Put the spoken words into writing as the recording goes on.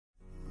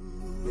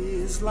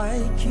is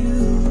like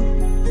you,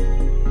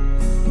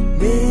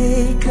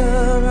 maker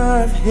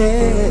of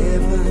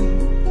heaven,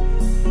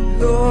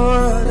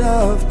 Lord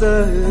of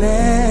the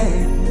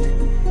land,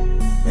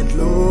 and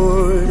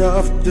Lord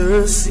of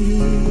the sea,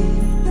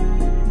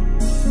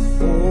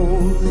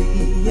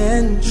 holy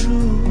and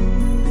true,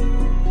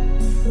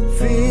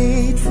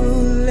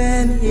 faithful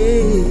and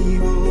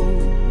able,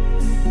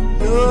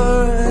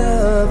 Lord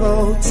of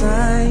all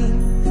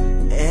time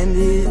and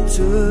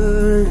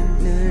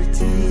eternity.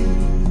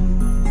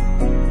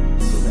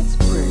 So let's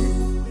pray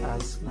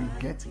as we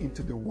get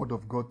into the Word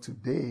of God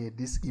today,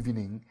 this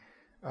evening.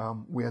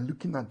 We are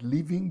looking at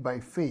living by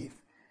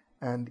faith,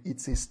 and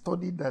it's a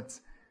study that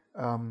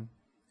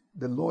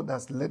the Lord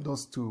has led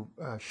us to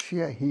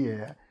share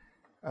here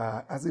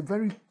as a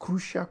very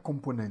crucial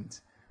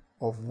component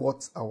of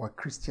what our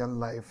Christian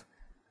life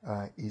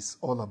is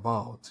all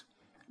about.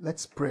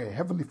 Let's pray.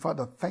 Heavenly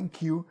Father,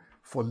 thank you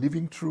for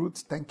living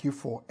truth. Thank you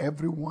for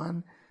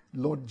everyone,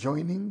 Lord,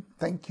 joining.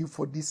 Thank you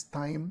for this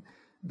time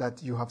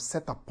that you have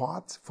set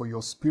apart for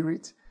your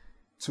Spirit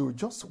to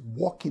just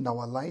walk in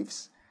our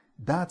lives,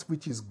 that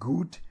which is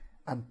good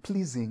and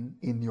pleasing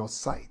in your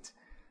sight.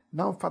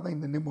 Now, Father, in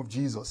the name of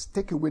Jesus,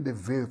 take away the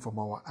veil from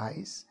our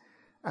eyes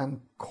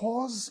and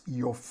cause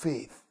your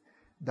faith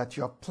that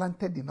you have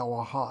planted in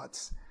our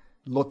hearts,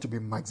 Lord, to be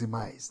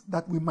maximized,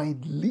 that we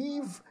might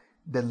live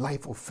the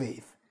life of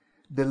faith,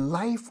 the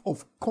life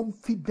of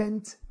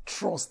confident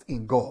trust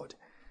in God,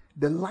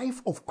 the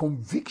life of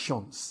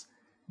convictions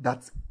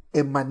that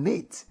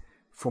emanate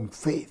from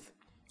faith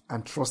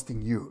and trust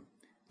in you.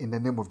 In the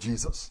name of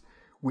Jesus,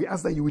 we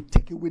ask that you will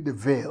take away the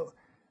veil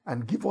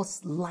and give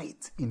us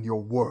light in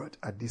your word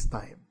at this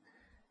time.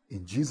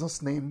 In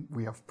Jesus' name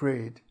we have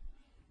prayed.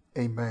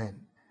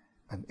 Amen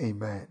and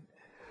amen.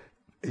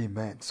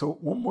 Amen. So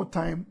one more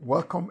time,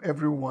 welcome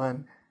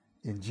everyone.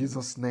 In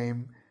Jesus'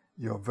 name,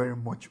 you're very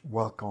much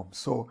welcome.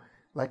 So,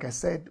 like I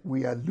said,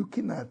 we are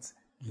looking at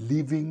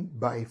living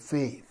by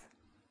faith.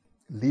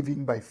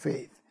 Living by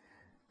faith.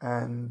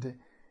 And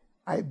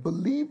I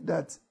believe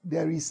that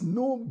there is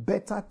no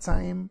better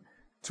time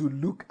to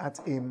look at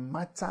a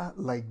matter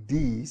like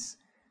this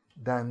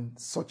than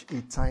such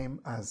a time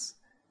as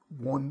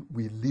one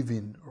we live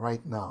in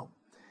right now.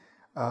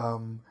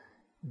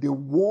 The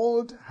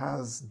world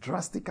has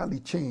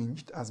drastically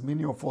changed, as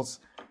many of us,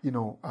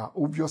 are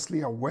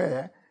obviously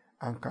aware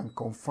and can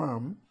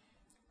confirm.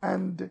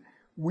 And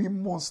we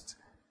must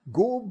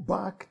go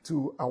back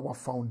to our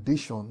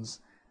foundations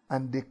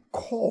and the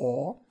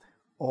core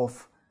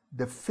of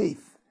the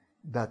faith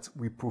that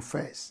we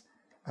profess.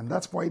 And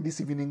that's why this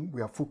evening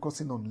we are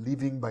focusing on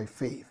living by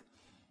faith.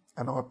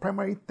 And our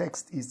primary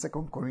text is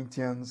 2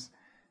 Corinthians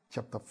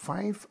chapter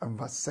 5 and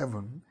verse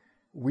 7,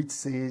 which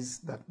says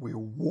that we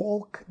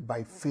walk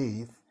by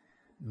faith,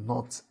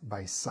 not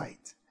by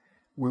sight.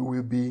 We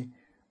will be,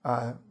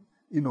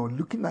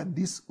 looking at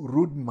this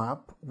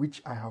roadmap,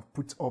 which I have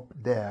put up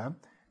there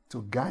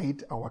to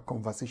guide our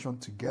conversation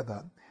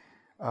together.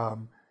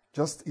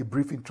 Just a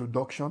brief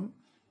introduction,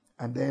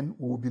 and then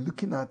we'll be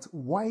looking at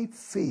why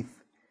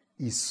faith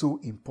is so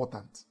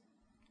important.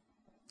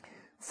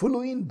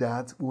 Following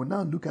that, we'll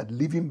now look at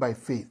living by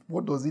faith.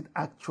 What does it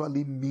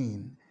actually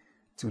mean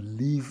to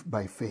live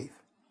by faith?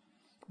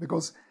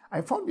 Because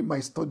I found in my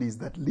studies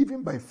that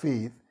living by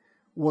faith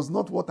was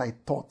not what I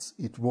thought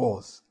it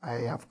was. I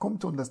have come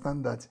to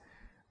understand that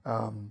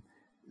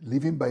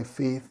living by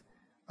faith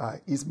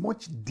is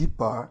much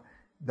deeper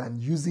than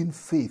using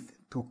faith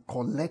to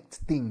collect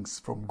things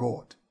from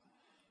God.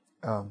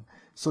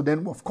 So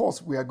then, of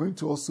course, we are going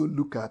to also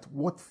look at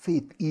what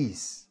faith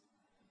is.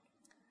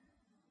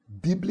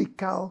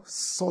 Biblical,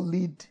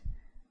 solid,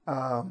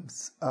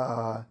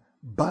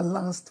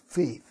 balanced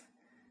faith.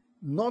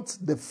 Not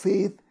the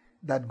faith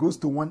that goes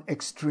to one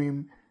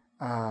extreme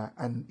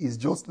and is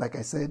just, like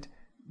I said,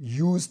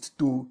 used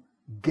to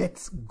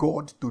get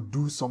God to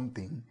do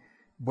something,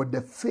 but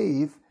the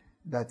faith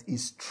that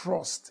is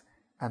trust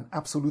and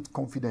absolute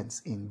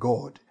confidence in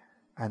God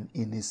and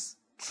in His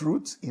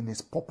truth, in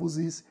His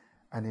purposes,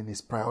 and in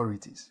His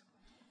priorities.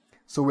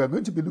 So we are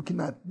going to be looking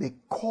at the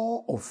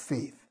core of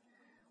faith.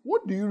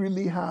 What do you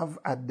really have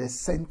at the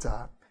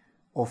center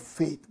of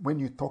faith when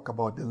you talk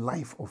about the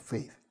life of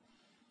faith?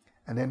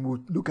 And then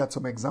we'll look at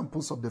some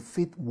examples of the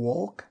faith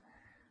walk,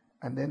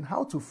 and then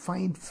how to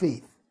find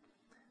faith,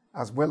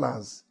 as well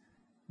as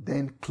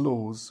then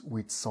close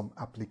with some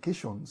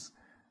applications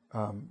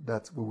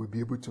that we will be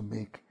able to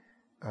make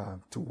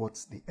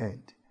towards the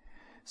end.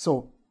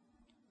 So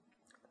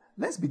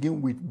let's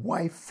begin with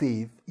why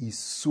faith is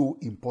so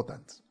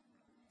important.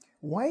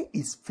 Why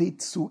is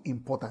faith so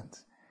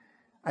important?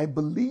 I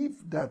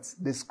believe that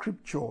the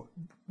scripture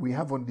we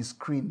have on the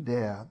screen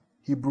there,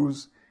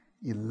 Hebrews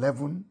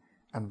 11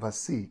 and verse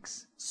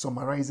 6,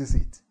 summarizes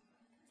it.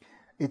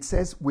 It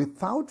says,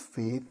 without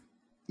faith,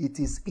 it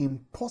is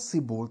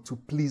impossible to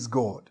please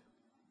God,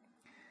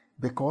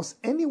 because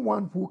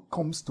anyone who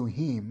comes to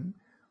Him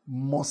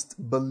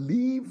must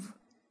believe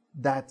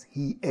that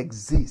He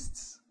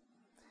exists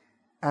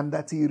and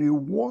that He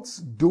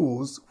rewards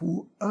those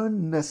who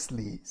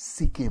earnestly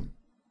seek Him.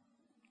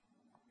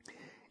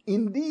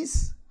 In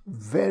this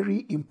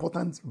very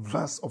important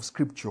verse of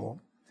scripture,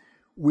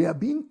 we are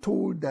being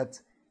told that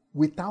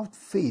without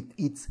faith,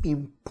 it's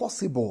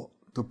impossible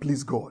to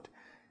please God.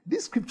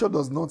 This scripture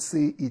does not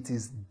say it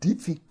is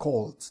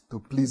difficult to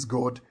please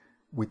God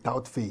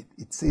without faith.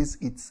 It says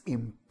it's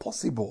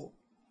impossible.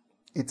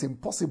 It's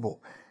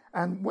impossible.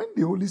 And when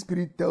the Holy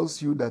Spirit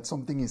tells you that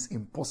something is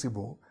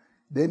impossible,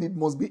 then it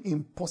must be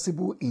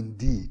impossible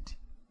indeed.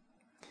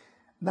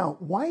 Now,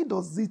 why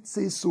does it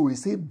say so? It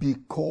says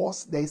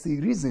because there is a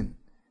reason.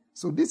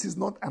 So this is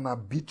not an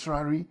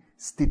arbitrary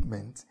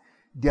statement.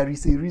 There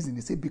is a reason.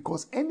 It says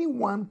because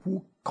anyone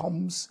who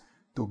comes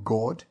to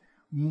God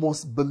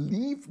must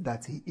believe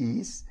that he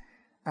is,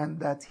 and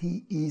that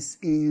he is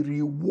a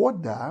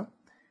rewarder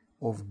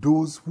of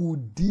those who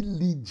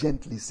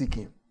diligently seek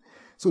him.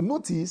 So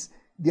notice,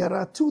 there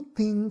are two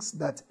things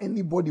that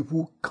anybody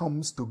who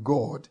comes to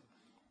God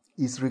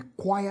is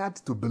required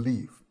to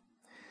believe.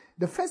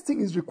 The first thing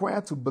is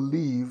required to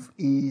believe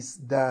is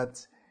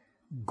that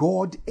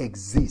God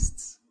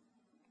exists.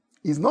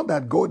 It's not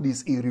that God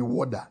is a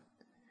rewarder.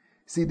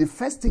 See, the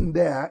first thing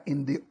there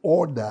in the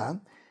order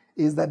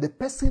is that the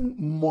person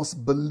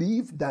must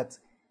believe that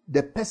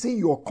the person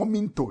you are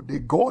coming to, the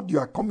God you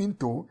are coming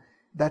to,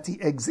 that he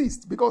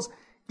exists. Because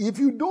if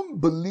you don't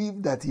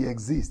believe that he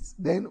exists,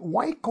 then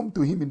why come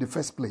to him in the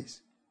first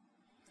place?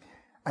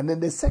 And then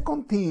the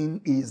second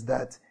thing is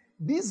that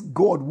this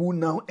God who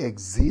now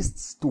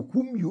exists, to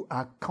whom you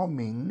are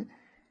coming,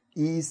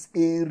 is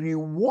a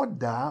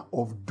rewarder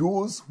of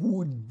those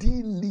who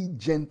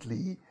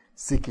diligently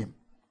seek him.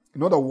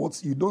 In other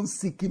words, you don't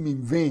seek him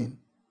in vain.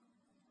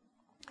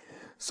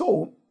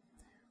 So,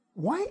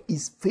 why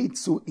is faith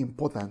so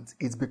important?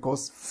 It's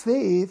because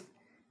faith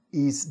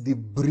is the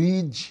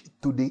bridge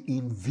to the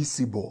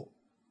invisible.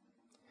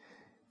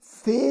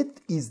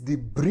 Faith is the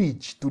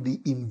bridge to the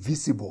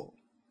invisible.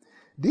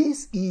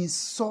 This is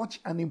such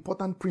an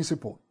important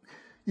principle.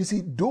 You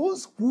see,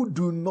 those who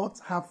do not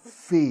have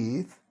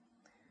faith,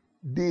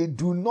 they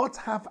do not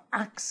have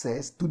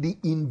access to the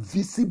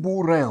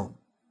invisible realm.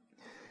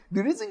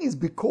 The reason is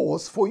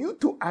because for you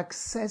to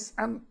access,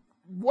 and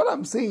what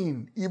I'm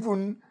saying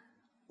even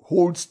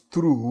holds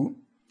true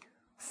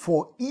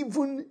for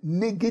even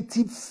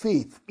negative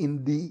faith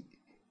in the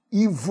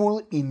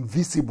evil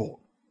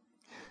invisible.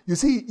 You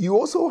see, you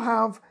also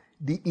have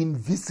the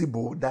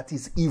invisible that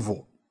is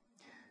evil.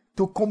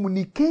 To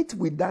communicate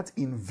with that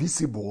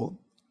invisible,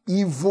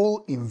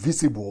 evil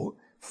invisible,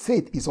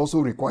 faith is also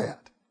required.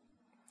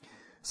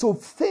 So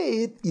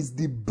faith is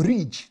the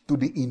bridge to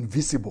the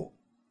invisible.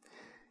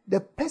 The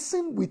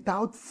person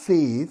without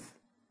faith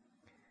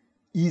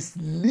is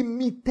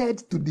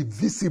limited to the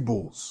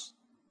visibles.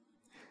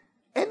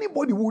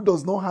 Anybody who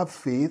does not have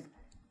faith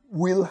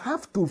will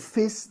have to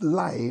face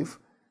life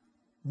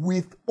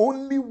with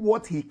only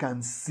what he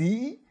can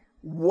see,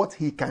 what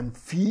he can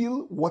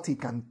feel, what he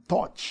can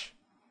touch.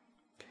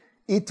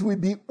 It will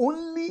be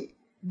only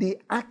the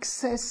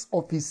access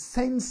of his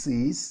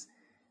senses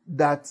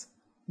that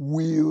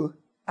will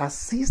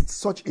assist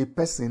such a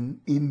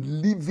person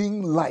in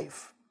living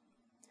life.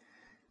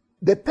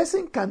 The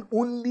person can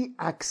only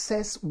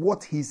access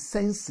what his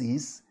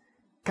senses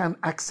can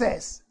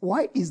access.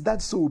 Why is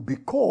that so?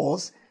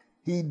 Because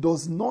he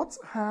does not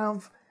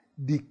have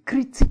the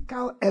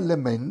critical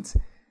element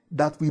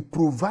that will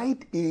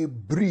provide a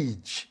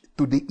bridge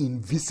to the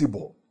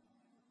invisible.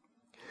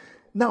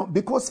 Now,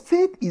 because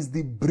faith is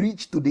the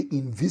bridge to the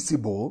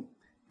invisible,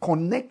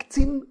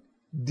 connecting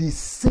the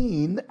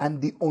seen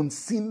and the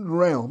unseen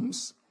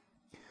realms,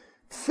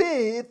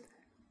 faith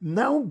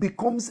now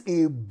becomes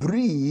a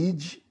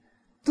bridge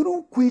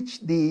through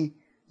which the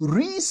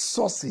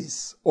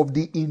resources of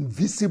the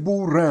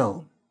invisible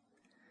realm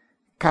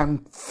can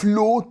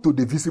flow to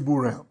the visible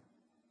realm.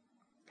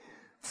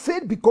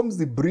 Faith becomes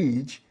the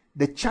bridge,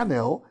 the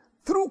channel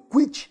through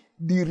which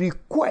the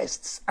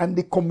requests and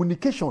the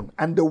communication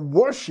and the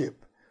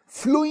worship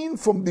flowing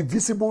from the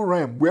visible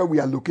realm where we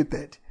are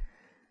located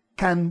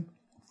can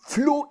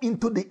flow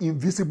into the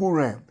invisible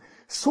realm.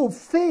 So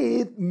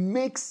faith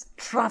makes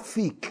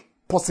traffic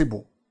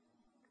possible.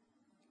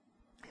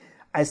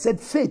 I said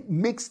faith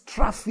makes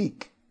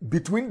traffic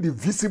between the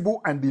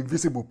visible and the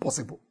invisible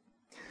possible.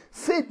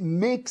 Faith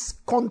makes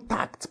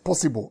contact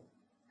possible.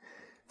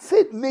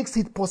 Faith makes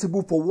it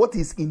possible for what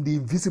is in the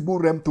invisible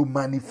realm to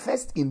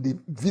manifest in the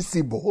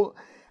visible,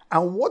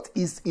 and what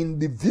is in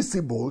the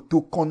visible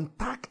to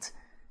contact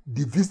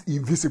the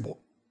invisible.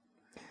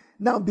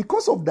 Now,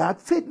 because of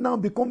that, faith now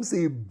becomes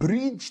a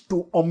bridge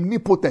to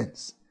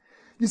omnipotence.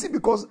 You see,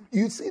 because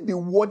you see the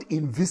word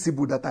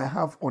invisible that I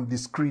have on the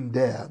screen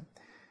there,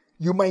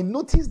 you might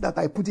notice that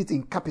I put it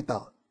in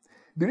capital.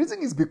 The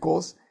reason is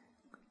because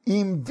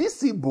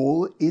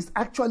invisible is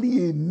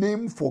actually a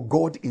name for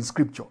God in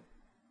Scripture.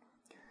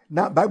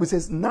 Now, the Bible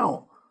says,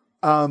 now,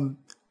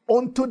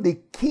 unto the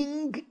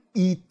King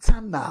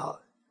eternal,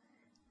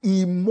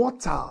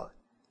 immortal,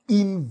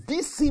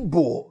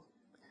 invisible,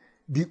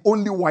 the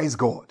only wise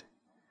God,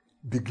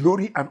 be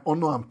glory and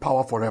honor and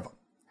power forever.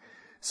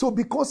 So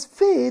because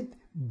faith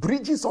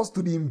bridges us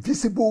to the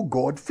invisible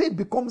God, faith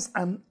becomes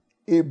an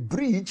a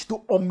bridge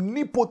to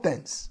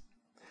omnipotence.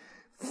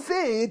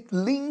 Faith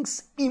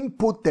links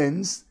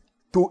impotence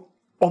to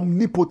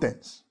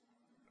omnipotence.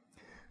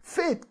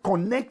 Faith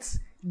connects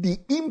the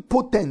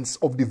impotence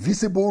of the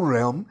visible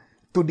realm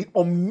to the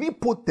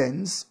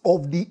omnipotence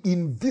of the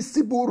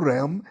invisible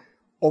realm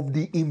of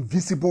the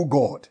invisible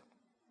God.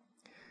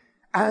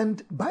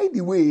 And by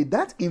the way,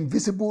 that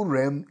invisible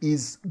realm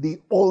is the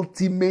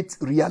ultimate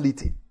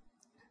reality.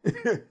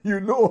 You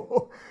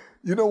know,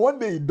 one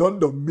day it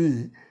dawned on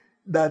me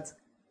that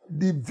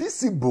the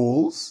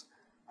visibles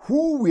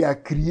who were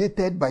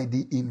created by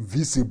the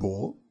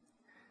invisible,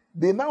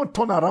 they now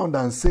turn around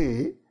and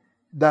say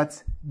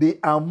that they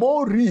are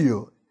more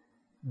real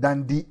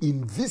than the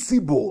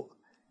invisible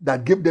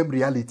that gave them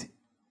reality.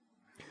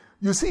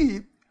 You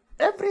see,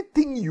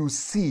 everything you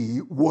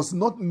see was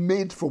not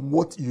made from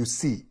what you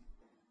see.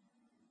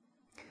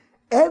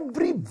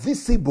 Every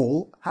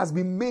visible has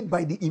been made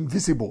by the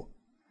invisible.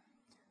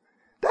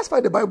 That's why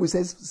the Bible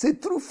says,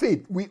 through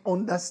faith we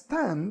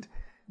understand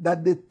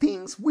that the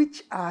things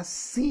which are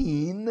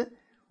seen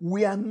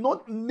were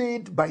not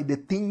made by the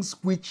things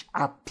which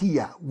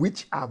appear,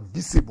 which are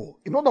visible.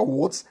 In other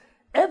words,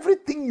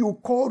 everything you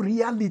call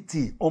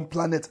reality on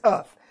planet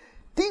Earth,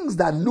 things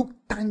that look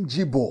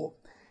tangible,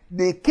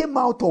 they came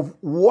out of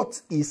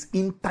what is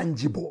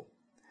intangible.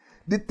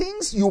 The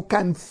things you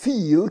can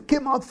feel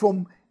came out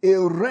from a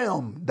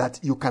realm that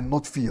you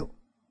cannot feel.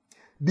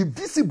 The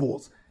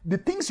visibles, the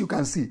things you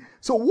can see.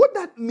 So what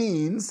that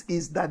means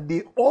is that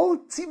the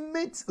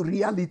ultimate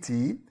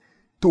reality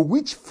to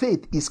which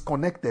faith is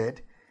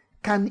connected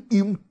can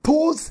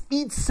impose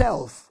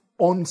itself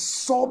on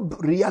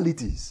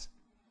sub-realities.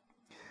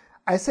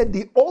 I said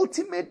the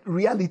ultimate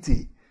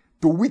reality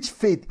to which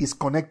faith is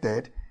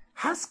connected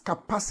has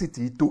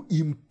capacity to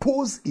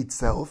impose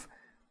itself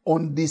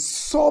on the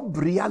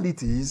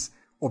sub-realities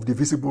of the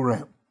visible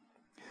realm.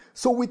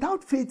 So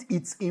without faith,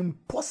 it's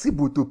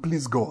impossible to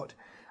please God.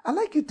 I'd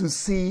like you to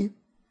see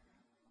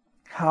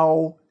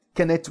how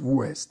Kenneth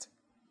West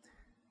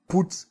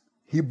puts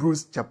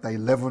Hebrews chapter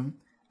 11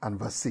 and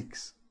verse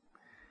 6.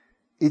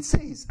 It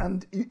says,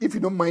 and if you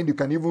don't mind, you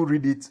can even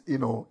read it,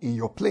 in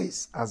your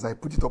place as I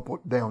put it up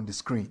there on the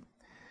screen.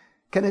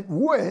 Kenneth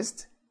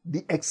West,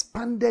 the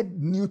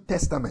expanded New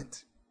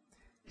Testament,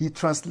 he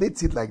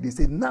translates it like this.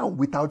 He says, now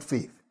without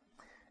faith,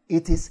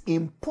 it is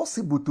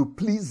impossible to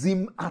please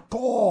him at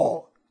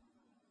all.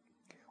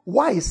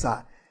 Why,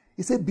 sir?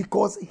 He said,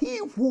 because he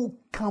who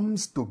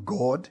comes to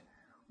God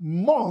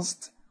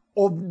must,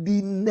 of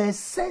the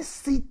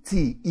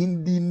necessity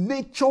in the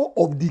nature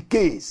of the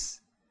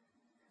case,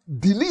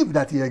 believe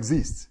that he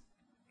exists,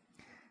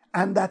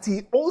 and that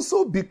he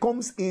also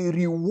becomes a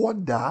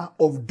rewarder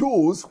of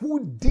those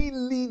who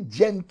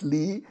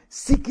diligently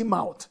seek him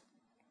out.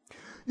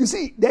 You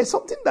see, there's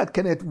something that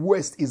Kenneth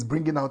West is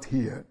bringing out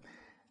here.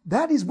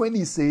 That is when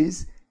he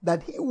says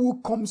that he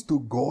who comes to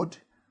God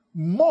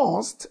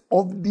must,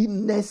 of the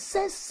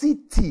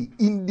necessity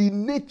in the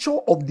nature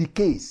of the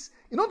case.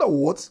 In other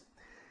words,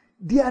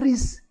 he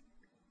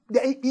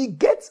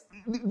gets,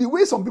 the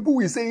way some people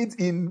will say it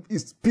in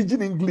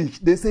pidgin English,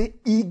 they say,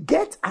 he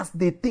gets as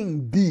the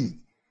thing be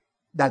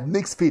that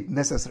makes faith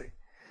necessary.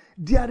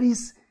 There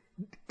is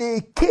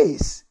a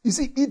case. You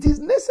see, it is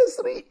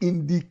necessary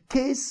in the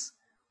case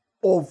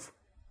of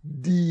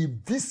the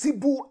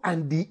visible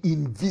and the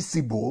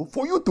invisible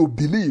for you to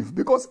believe.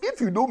 Because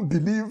if you don't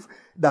believe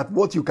that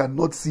what you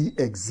cannot see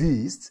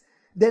exists,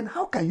 then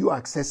how can you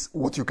access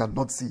what you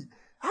cannot see?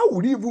 How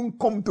would you even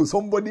come to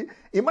somebody?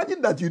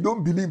 Imagine that you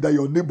don't believe that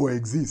your neighbor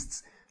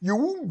exists. You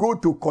won't go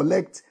to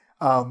collect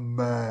a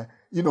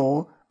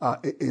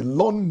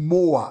lawn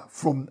mower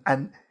from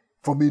a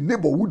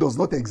neighbor who does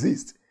not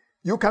exist.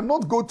 You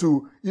cannot go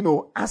to,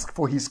 ask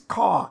for his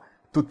car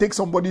to take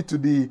somebody to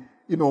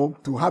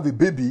to have a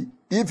baby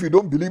if you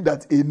don't believe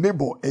that a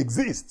neighbor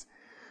exists.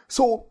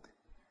 So,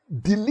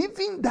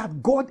 believing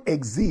that God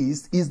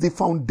exists is the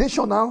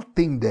foundational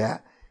thing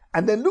there.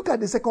 And then look at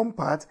the second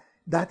part,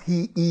 that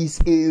he is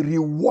a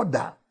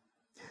rewarder.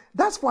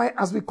 That's why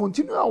as we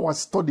continue our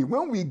study,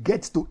 when we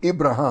get to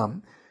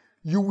Abraham,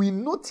 you will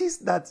notice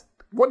that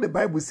what the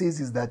Bible says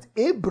is that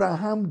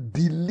Abraham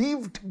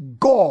believed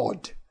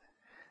God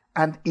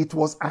and it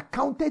was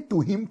accounted to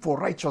him for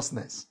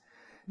righteousness.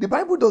 The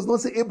Bible does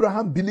not say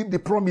Abraham believed the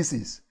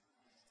promises.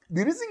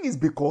 The reason is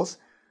because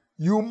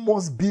you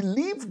must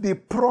believe the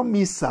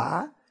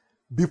promiser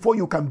before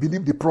you can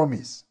believe the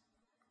promise.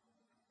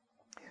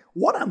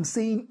 What I'm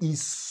saying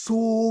is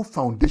so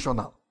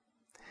foundational.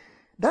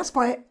 That's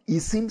why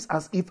it seems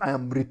as if I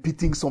am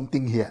repeating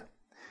something here.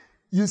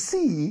 You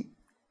see,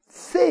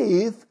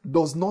 faith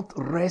does not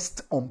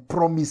rest on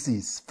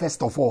promises,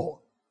 first of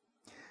all.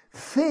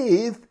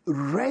 Faith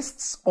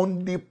rests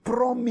on the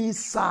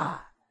promiser.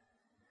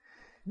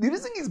 The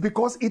reason is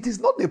because it is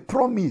not the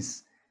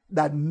promise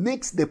that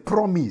makes the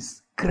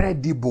promise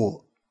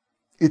credible.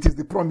 It is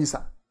the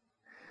promiser.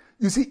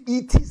 You see,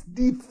 it is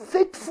the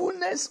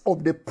faithfulness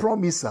of the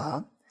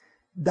promiser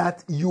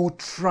that you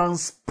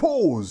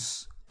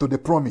transpose to the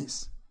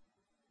promise.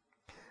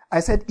 I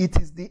said it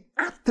is the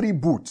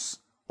attributes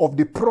of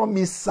the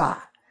promiser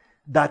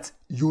that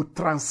you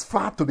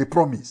transfer to the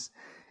promise.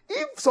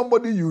 If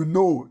somebody you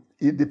know,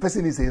 if the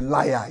person is a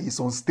liar, is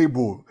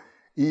unstable,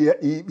 he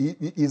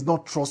is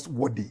not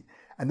trustworthy,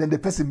 and then the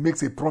person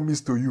makes a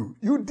promise to you,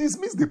 you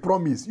dismiss the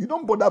promise. You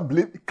don't bother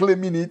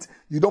claiming it.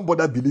 You don't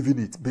bother believing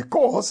it,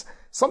 because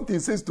something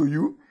says to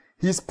you,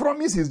 his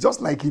promise is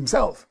just like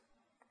himself.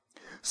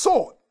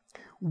 So,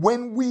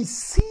 when we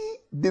see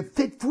the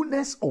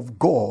faithfulness of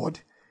God,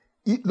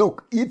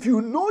 look, if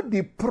you know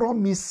the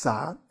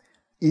promiser,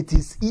 it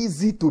is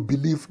easy to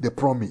believe the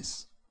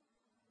promise.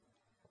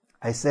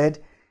 I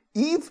said,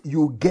 if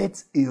you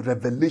get a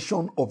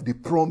revelation of the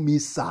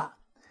promiser,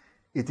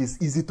 it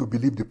is easy to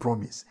believe the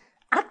promise.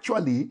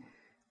 Actually,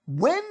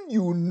 when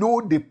you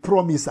know the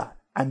promiser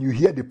and you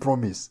hear the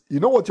promise, you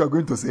know what you're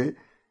going to say?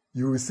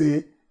 You will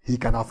say, he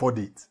can afford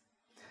it.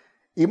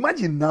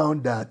 Imagine now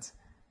that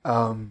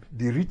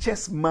the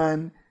richest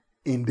man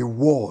in the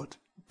world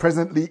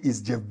presently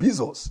is Jeff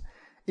Bezos.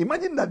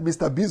 Imagine that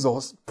Mr.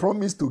 Bezos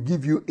promised to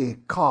give you a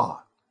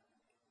car.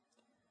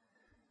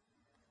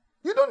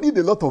 You don't need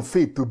a lot of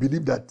faith to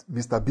believe that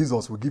Mr.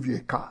 Bezos will give you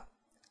a car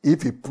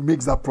if he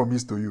makes that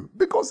promise to you.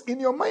 Because in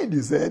your mind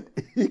you said,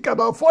 he can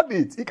afford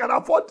it. He can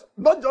afford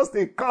not just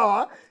a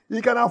car,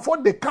 he can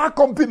afford the car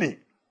company.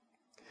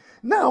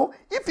 Now,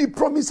 if he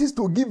promises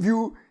to give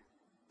you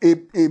a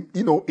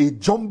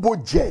jumbo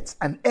jet,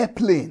 an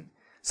airplane,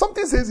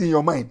 something says in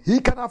your mind,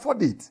 he can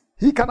afford it.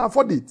 He can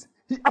afford it.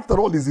 He, after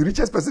all, is the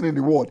richest person in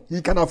the world.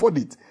 He can afford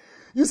it.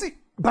 You see,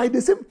 by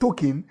the same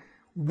token,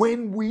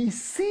 when we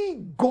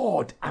see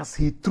God as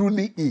he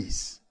truly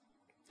is,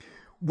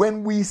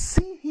 when we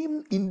see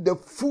him in the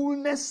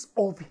fullness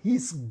of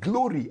his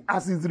glory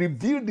as is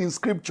revealed in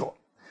scripture,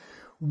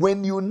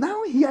 when you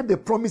now hear the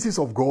promises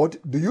of God,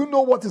 do you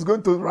know what is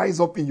going to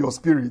rise up in your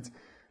spirit?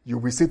 You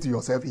will say to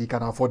yourself, he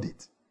can afford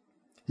it.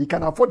 He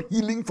can afford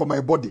healing for my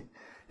body.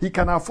 He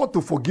can afford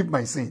to forgive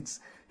my sins.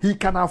 He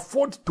can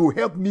afford to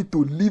help me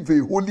to live a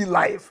holy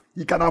life.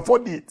 He can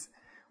afford it.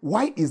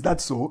 Why is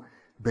that so?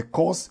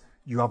 Because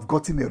you have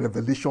gotten a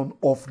revelation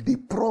of the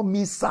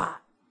promiser.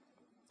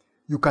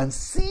 You can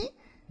see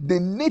the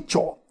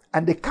nature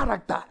and the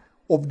character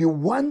of the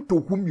one to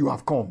whom you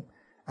have come.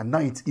 And now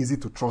it's easy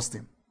to trust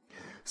him.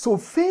 So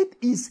faith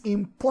is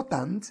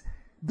important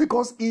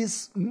because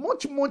it's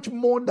much, much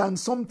more than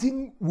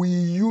something we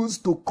use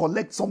to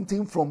collect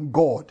something from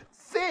God.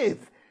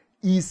 Faith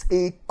is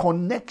a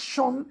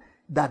connection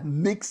that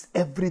makes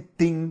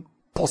everything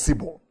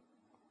possible.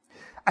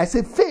 I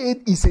say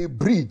faith is a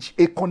bridge,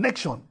 a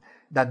connection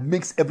that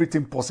makes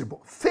everything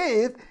possible.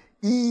 Faith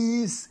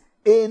is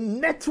a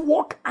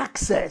network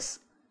access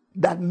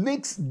that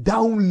makes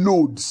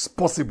downloads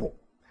possible.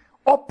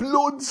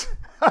 Uploads,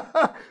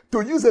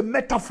 to use a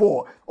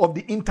metaphor of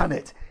the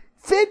internet,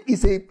 faith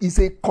is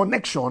a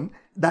connection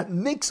that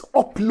makes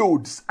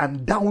uploads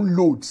and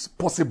downloads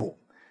possible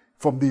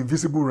from the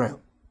invisible realm.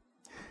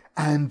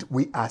 And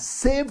we are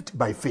saved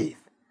by faith.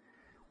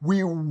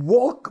 We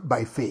walk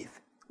by faith.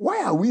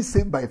 Why are we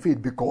saved by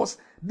faith? Because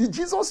the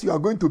Jesus you are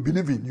going to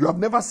believe in, you have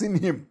never seen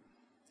him.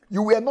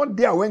 You were not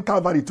there when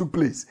Calvary took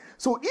place.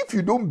 So if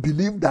you don't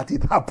believe that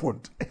it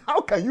happened,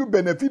 how can you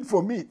benefit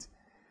from it?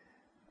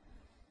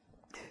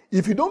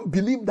 If you don't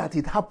believe that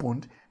it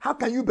happened, how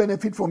can you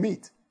benefit from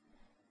it?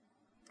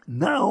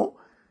 Now,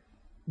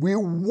 we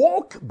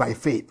walk by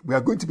faith. We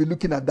are going to be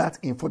looking at that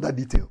in further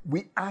detail.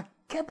 We are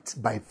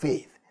kept by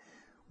faith.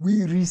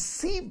 We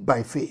receive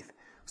by faith.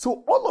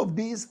 So all of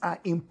these are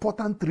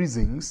important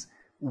reasons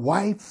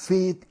why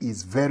faith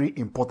is very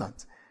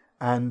important.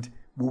 And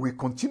we will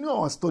continue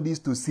our studies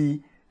to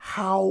see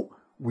how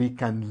we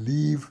can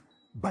live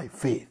by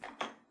faith.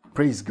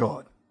 Praise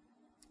God.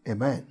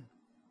 Amen.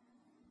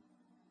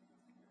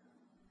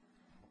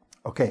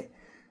 Okay.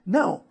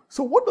 Now,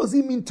 so what does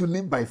it mean to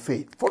live by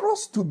faith? For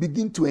us to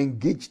begin to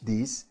engage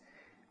this,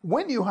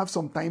 when you have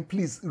some time,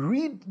 please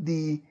read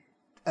the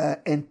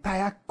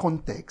entire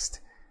context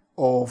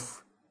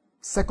of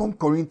 2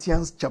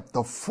 Corinthians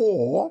chapter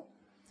 4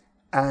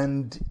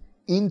 and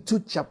into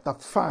chapter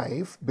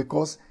 5,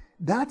 because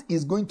that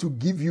is going to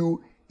give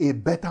you a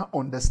better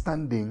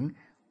understanding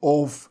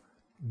of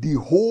the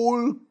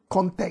whole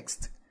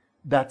context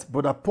that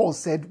Brother Paul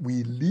said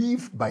we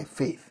live by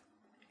faith.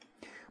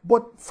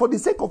 But for the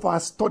sake of our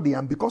study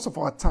and because of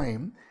our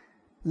time,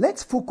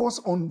 let's focus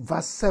on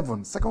verse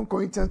 7, 2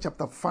 Corinthians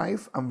chapter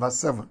 5 and verse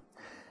 7.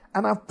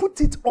 And I've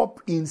put it up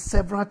in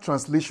several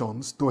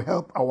translations to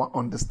help our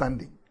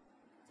understanding.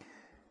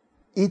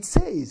 It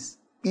says,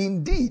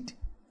 indeed,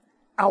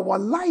 our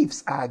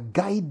lives are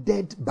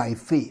guided by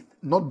faith,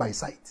 not by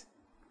sight.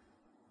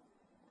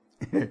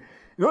 In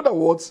other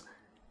words,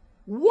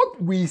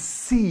 what we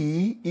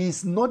see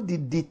is not the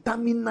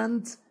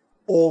determinant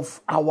of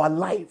our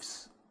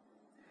lives.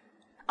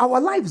 Our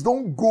lives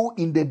don't go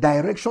in the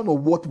direction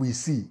of what we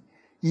see.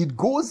 It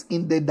goes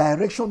in the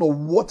direction of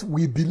what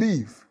we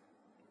believe.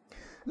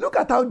 Look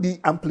at how the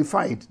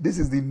Amplified, this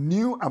is the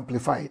New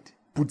Amplified,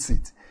 puts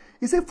it.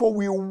 He said, for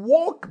we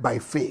walk by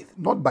faith,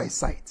 not by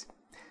sight,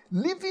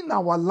 living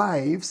our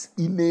lives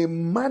in a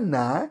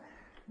manner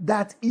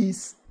that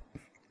is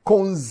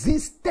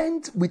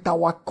consistent with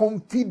our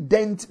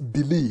confident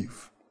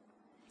belief.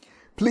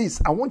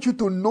 Please, I want you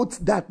to note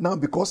that now,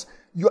 because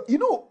you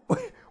know,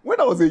 when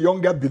I was a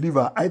younger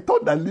believer, I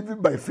thought that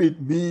living by faith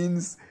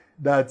means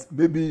that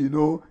maybe,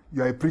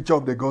 you're a preacher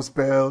of the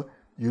gospel,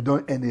 you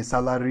don't earn a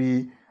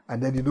salary,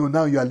 and then,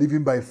 now you are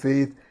living by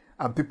faith,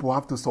 and people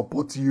have to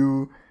support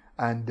you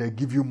and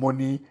give you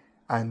money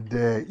and,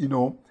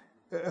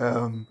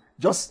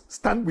 just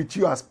stand with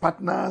you as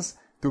partners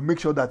to make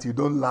sure that you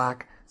don't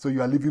lack. So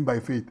you are living by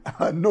faith.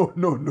 No.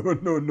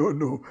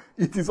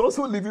 It is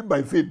also living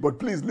by faith. But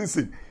please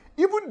listen.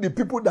 Even the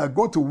people that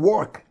go to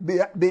work,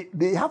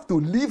 they have to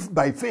live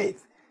by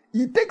faith.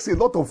 It takes a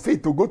lot of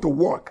faith to go to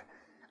work.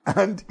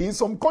 And in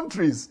some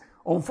countries,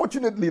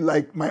 unfortunately,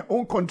 like my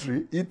own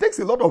country, it takes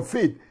a lot of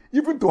faith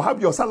even to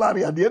have your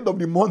salary at the end of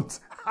the month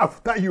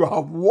after you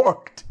have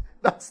worked.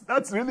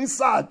 That's really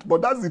sad,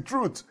 but that's the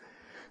truth.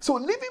 So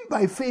living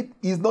by faith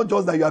is not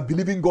just that you are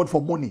believing God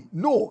for money.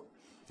 No.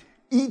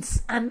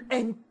 It's an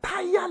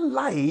entire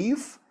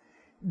life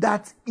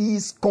that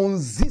is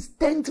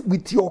consistent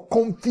with your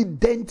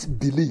confident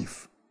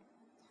belief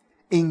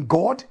in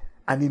God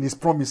and in His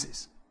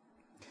promises.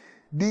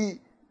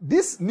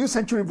 This New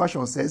Century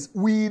Version says,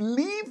 we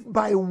live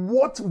by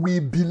what we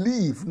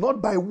believe,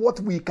 not by what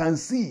we can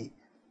see.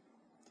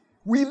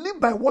 We live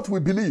by what we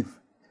believe,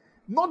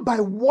 not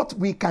by what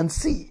we can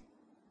see.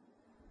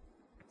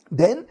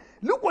 Then,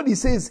 look what he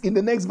says in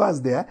the next verse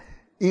there,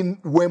 in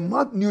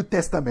Weymouth New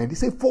Testament. He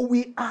says, for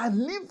we are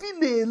living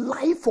a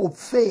life of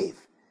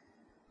faith,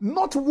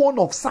 not one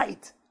of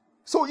sight.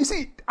 So you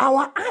see,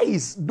 our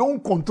eyes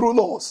don't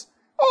control us.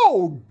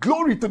 Oh,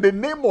 glory to the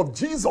name of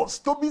Jesus.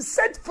 To be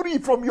set free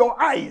from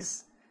your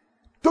eyes.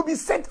 To be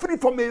set free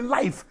from a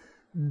life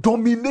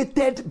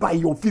dominated by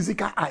your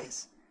physical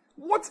eyes.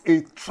 What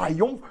a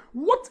triumph.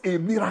 What a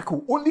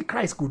miracle. Only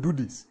Christ could do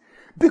this.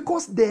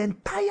 Because the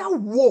entire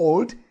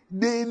world,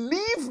 they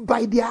live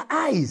by their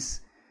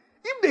eyes.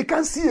 If they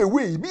can't see a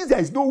way, it means there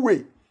is no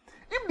way.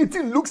 If the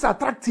thing looks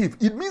attractive,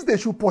 it means they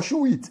should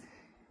pursue it.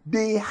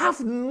 They have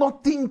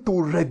nothing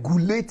to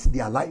regulate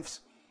their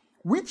lives.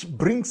 Which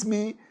brings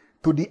me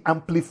to the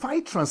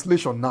Amplified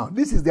translation now.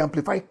 This is the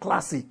Amplified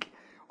Classic.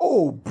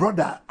 Oh,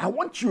 brother, I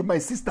want you, my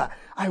sister,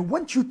 I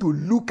want you to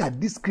look at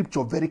this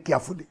scripture very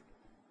carefully.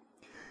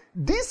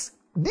 This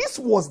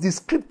was the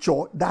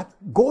scripture that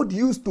God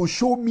used to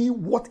show me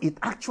what it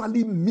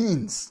actually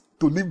means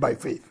to live by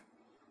faith.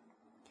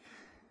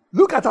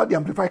 Look at how the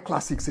Amplified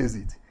Classic says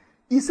it.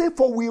 He said,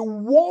 for we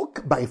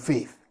walk by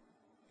faith.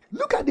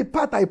 Look at the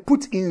part I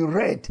put in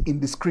red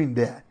in the screen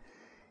there.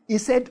 He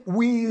said,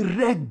 we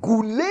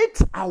regulate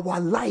our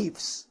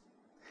lives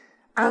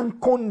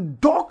and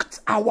conduct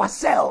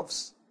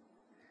ourselves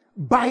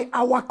by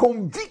our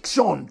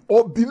conviction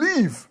or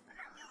belief.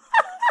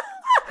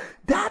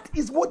 That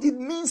is what it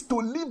means to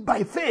live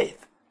by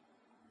faith.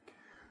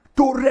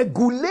 To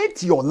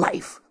regulate your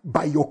life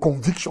by your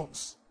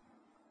convictions.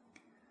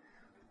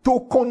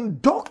 To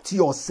conduct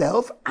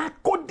yourself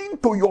according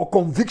to your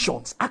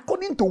convictions,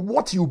 according to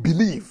what you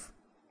believe.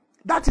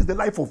 That is the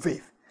life of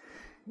faith.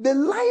 The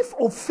life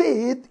of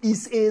faith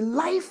is a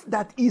life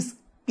that is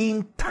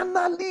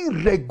internally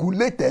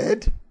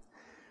regulated,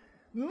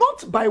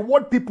 not by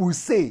what people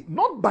say,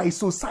 not by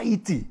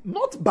society,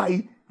 not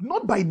by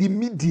the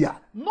media,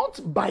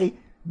 not by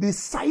the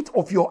sight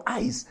of your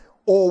eyes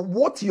or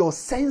what your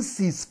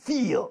senses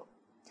feel,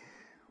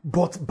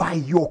 but by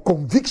your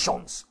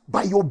convictions,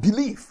 by your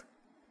belief.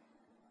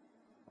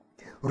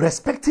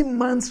 Respecting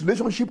man's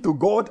relationship to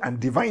God and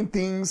divine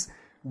things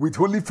with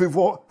holy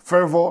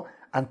fervor,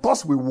 and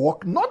thus we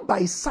walk not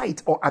by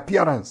sight or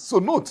appearance. So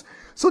note,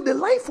 so the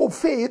life of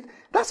faith,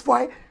 that's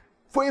why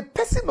for a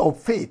person of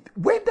faith,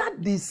 whether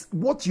this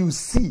what you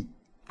see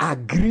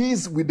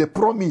agrees with the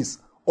promise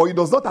or it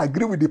does not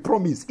agree with the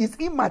promise, is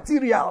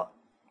immaterial.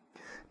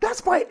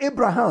 That's why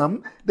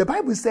Abraham, the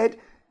Bible said,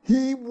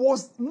 he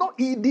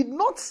did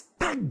not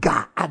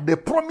stagger at the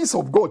promise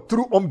of God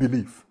through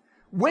unbelief.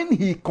 When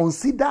he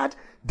considered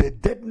the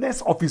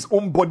deadness of his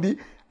own body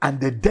and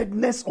the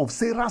deadness of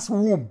Sarah's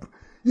womb.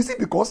 You see,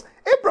 because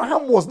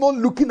Abraham was not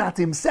looking at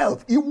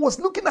himself. He was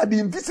looking at the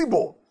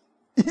invisible.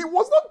 He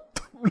was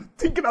not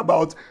thinking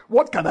about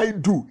what can I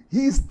do.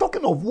 He is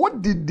talking of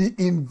what did the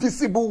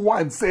invisible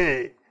one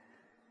say.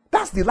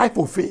 That's the life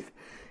of faith.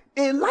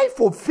 A life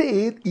of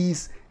faith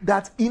is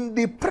that in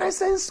the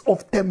presence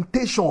of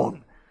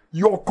temptation,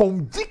 your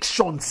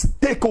convictions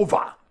take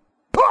over.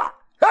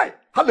 Hey,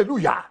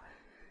 hallelujah.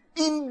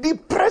 In the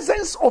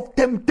presence of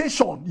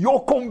temptation,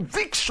 your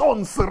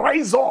convictions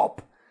rise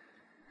up.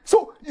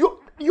 So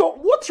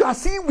what you are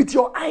seeing with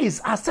your eyes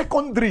are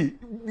secondary.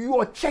 You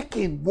are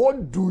checking,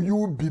 what do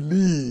you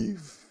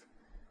believe?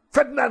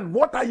 Ferdinand,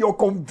 what are your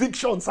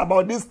convictions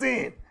about this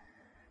thing?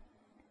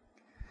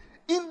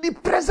 In the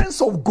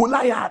presence of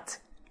Goliath,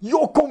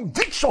 your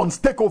convictions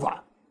take over.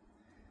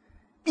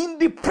 In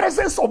the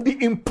presence of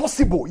the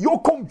impossible,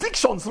 your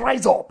convictions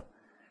rise up.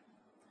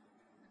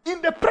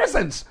 In the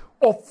presence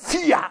of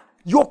fear,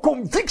 your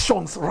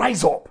convictions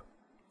rise up.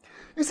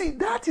 You see,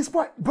 that is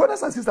why,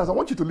 brothers and sisters, I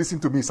want you to listen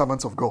to me,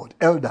 servants of God,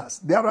 elders.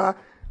 There are,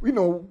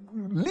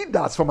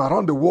 leaders from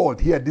around the world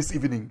here this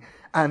evening.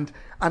 And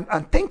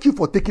thank you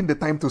for taking the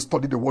time to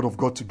study the Word of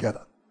God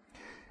together.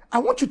 I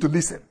want you to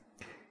listen.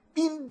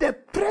 In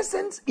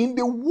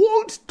the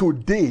world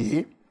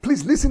today,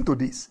 please listen to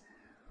this.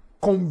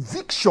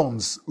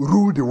 Convictions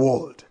rule the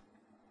world.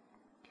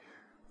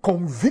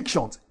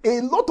 Convictions.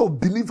 A lot of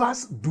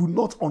believers do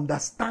not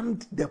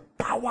understand the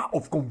power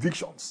of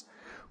convictions.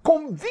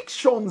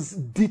 Convictions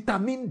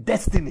determine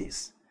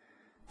destinies.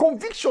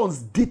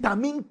 Convictions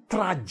determine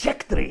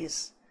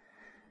trajectories.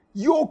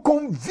 Your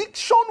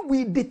conviction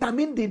will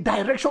determine the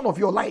direction of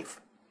your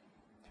life.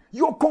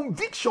 Your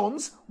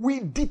convictions will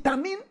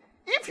determine,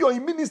 if you're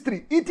in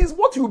ministry, it is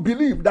what you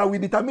believe that will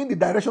determine the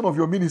direction of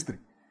your ministry.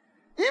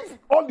 If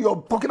all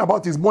you're talking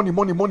about is money,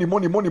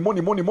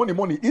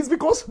 it's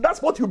because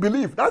that's what you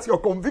believe. That's your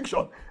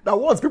conviction. That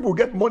once people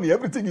get money,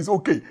 everything is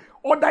okay.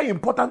 Other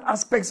important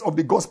aspects of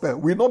the gospel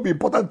will not be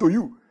important to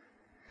you.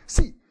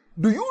 See,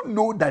 do you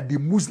know that the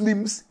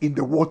Muslims in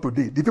the world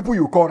today, the people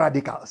you call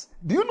radicals,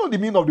 do you know the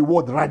meaning of the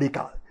word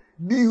radical?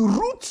 The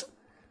root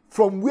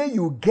from where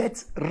you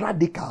get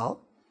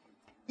radical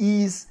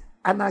is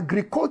an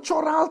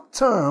agricultural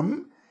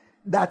term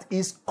that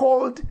is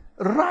called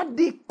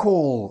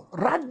radical.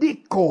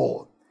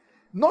 Radical.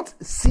 Not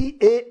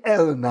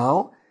C-A-L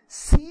now.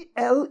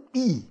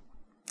 C-L-E.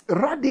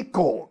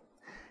 Radical.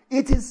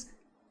 It is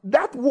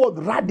that word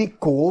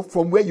radical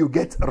from where you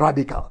get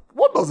radical.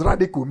 What does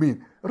radical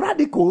mean?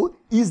 Radical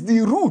is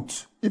the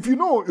root. If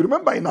you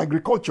remember in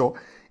agriculture,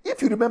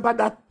 if you remember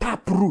that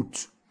tap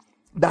root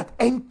that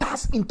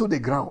enters into the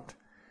ground,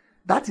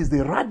 that is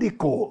the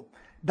radical.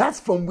 That's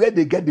from where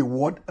they get the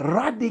word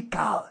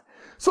radical.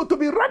 So to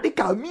be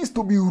radical means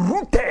to be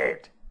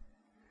rooted.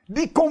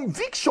 The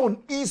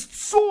conviction is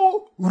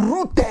so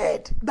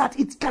rooted that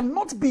it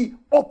cannot be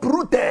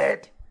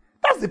uprooted.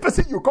 That's the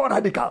person you call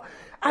radical.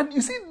 And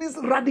you see, these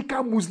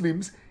radical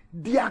Muslims,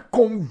 their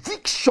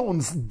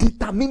convictions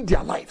determine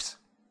their lives.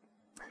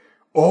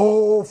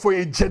 Oh, for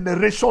a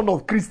generation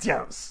of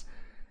Christians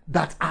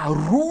that are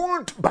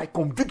ruled by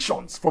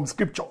convictions from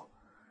Scripture.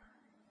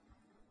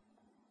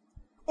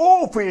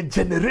 Oh, for a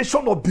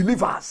generation of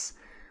believers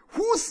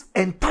whose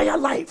entire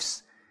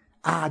lives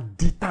are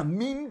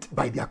determined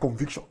by their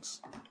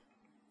convictions.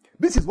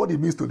 This is what it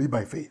means to live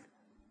by faith.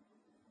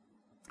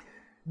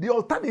 The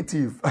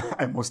alternative,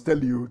 I must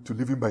tell you, to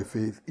living by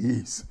faith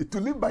is to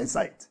live by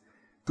sight,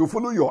 to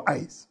follow your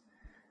eyes.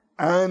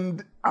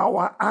 And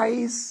our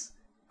eyes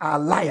are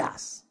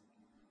liars.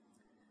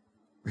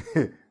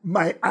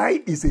 My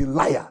eye is a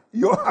liar.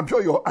 I'm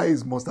sure your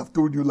eyes must have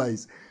told you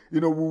lies.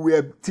 We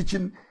were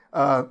teaching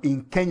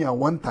in Kenya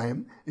one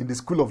time in the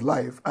School of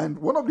Life, and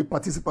one of the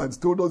participants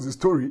told us the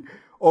story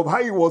of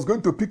how he was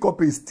going to pick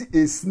up a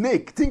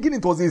snake, thinking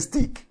it was a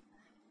stick.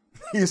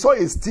 He saw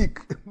a stick,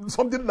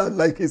 something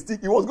like a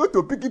stick. He was going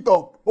to pick it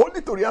up,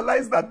 only to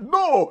realize that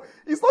no,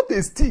 it's not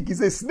a stick,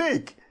 it's a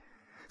snake.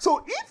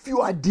 So if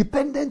you are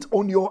dependent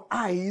on your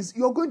eyes,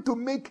 you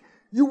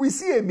will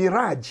see a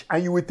mirage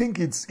and you will think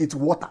it's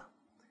water.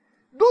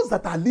 Those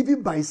that are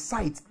living by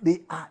sight,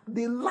 the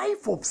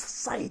life of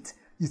sight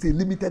is a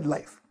limited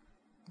life.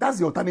 That's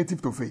the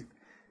alternative to faith.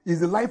 It's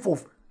the life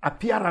of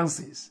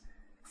appearances,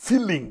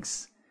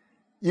 feelings.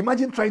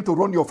 Imagine trying to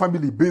run your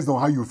family based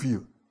on how you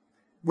feel.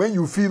 When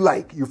you feel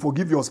like you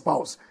forgive your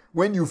spouse,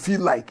 when you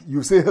feel like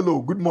you say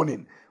hello, good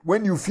morning,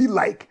 when you feel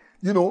like,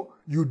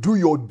 you do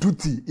your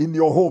duty in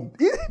your home,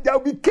 there will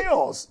be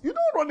chaos. You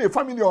don't run a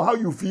family on how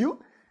you feel.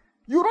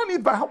 You run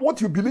it by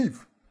what you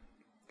believe.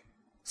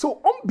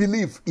 So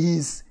unbelief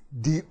is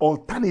the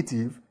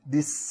alternative,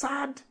 the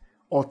sad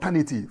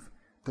alternative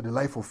to the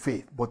life of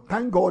faith. But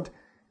thank God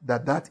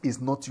that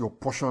is not your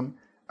portion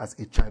as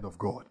a child of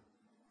God.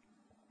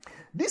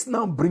 This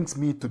now brings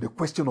me to the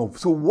question of,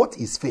 so what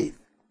is faith?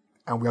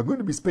 And we are going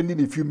to be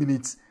spending a few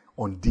minutes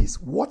on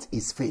this. What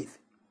is faith?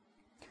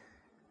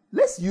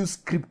 Let's use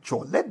scripture.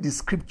 Let the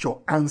scripture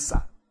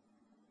answer.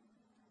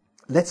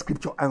 Let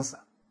scripture answer.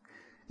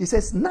 It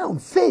says, now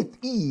faith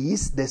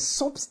is the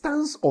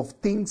substance of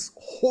things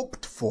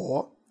hoped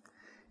for,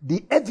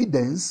 the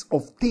evidence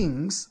of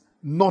things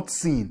not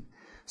seen.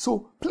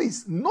 So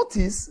please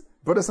notice,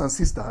 brothers and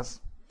sisters,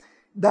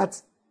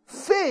 that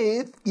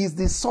faith is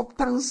the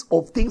substance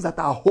of things that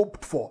are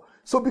hoped for.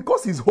 So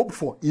because it's hoped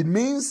for, it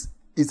means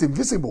it's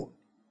invisible.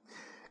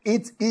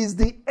 It is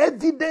the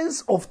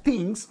evidence of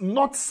things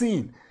not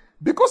seen.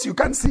 Because you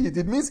can't see it,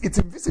 it means it's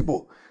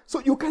invisible. So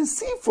you can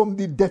see from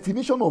the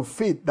definition of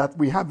faith that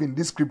we have in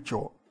this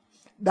scripture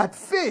that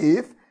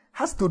faith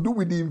has to do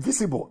with the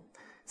invisible.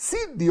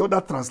 See the other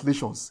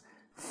translations.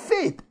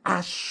 Faith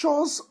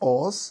assures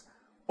us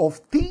of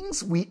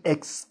things we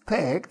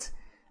expect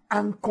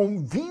and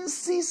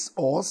convinces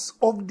us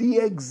of the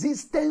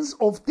existence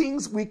of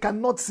things we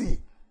cannot see.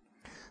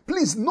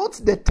 Please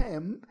note the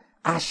term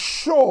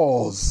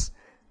assures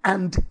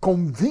and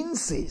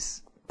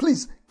convinces.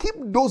 Please keep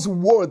those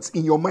words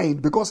in your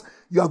mind, because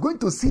you are going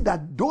to see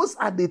that those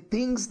are the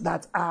things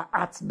that are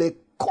at the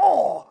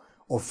core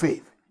of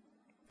faith.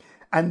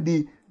 And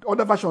the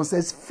Other version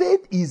says,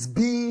 faith is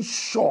being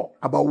sure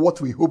about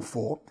what we hope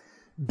for,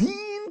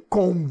 being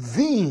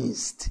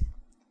convinced.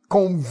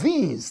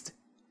 Convinced.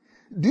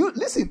 Do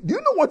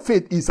you know what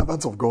faith is,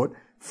 servants of God?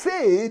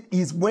 Faith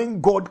is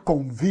when God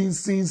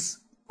convinces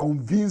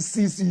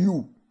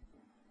you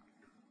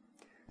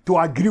to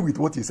agree with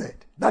what he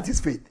said. That is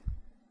faith.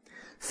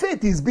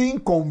 Faith is being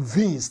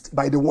convinced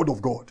by the word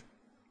of God.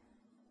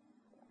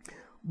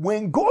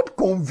 When God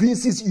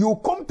convinces you,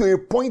 come to a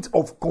point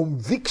of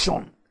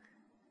conviction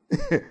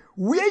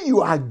where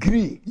you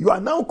agree, you are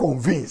now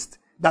convinced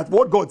that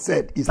what God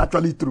said is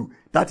actually true.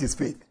 That is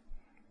faith.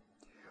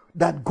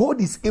 That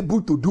God is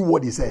able to do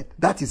what he said.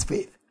 That is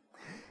faith.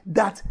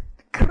 That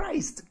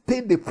Christ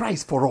paid the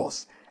price for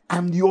us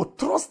and your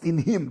trust in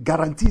him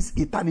guarantees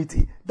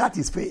eternity. That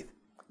is faith.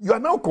 You are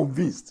now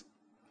convinced.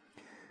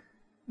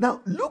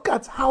 Now, look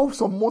at how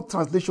some more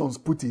translations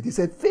put it. He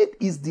said, faith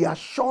is the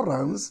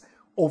assurance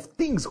of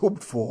things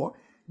hoped for,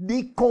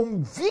 the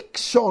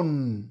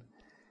conviction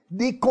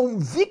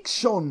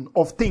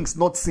of things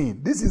not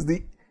seen. This is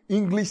the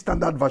English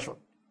Standard Version.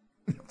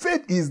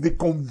 Faith is the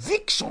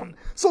conviction.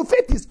 So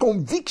faith is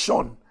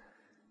conviction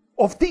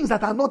of things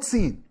that are not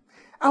seen.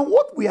 And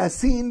what we are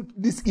seeing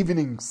this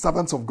evening,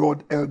 servants of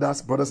God,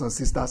 elders, brothers and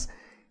sisters,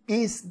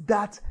 is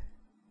that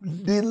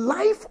the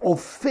life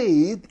of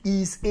faith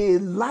is a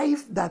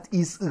life that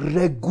is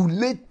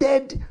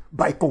regulated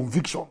by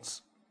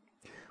convictions.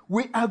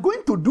 We are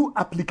going to do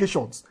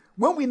applications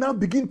when we now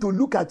begin to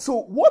look at,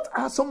 so what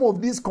are some of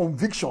these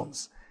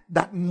convictions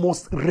that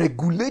must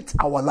regulate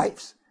our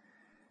lives?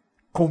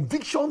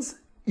 Convictions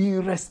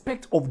in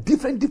respect of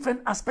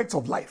different aspects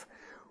of life.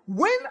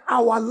 When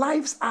our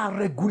lives are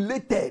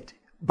regulated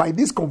by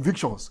these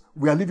convictions,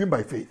 we are living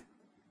by faith.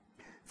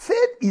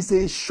 Faith is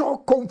a sure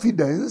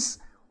confidence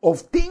of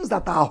things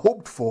that are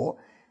hoped for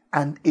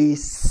and a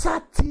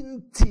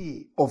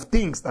certainty of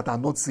things that are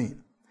not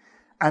seen.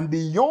 And the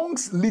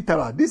Young's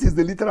literal, this is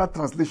the literal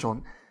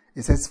translation,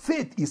 it says,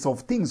 faith is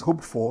of things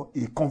hoped for,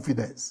 a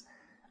confidence,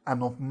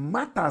 and of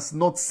matters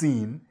not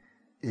seen,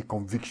 a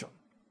conviction.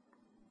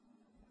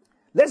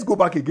 Let's go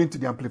back again to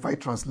the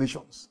Amplified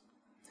translations.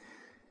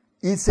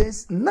 It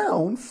says,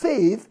 now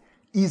faith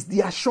is the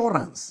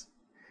assurance,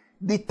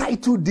 the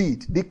title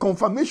deed, the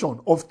confirmation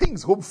of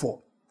things hoped for,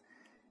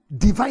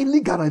 divinely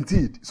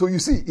guaranteed. So you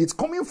see, it's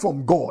coming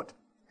from God.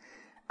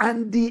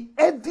 And the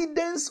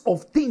evidence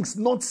of things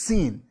not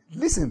seen.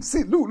 Listen,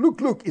 see,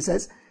 look. It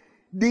says,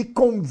 the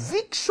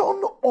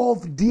conviction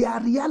of their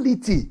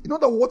reality. In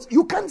other words,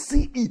 you can't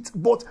see it,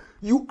 but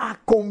you are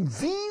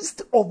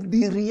convinced of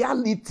the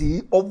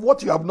reality of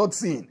what you have not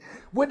seen.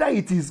 Whether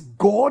it is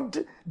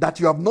God that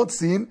you have not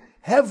seen,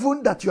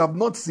 heaven that you have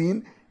not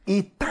seen,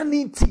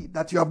 eternity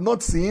that you have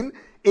not seen,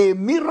 a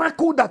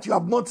miracle that you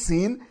have not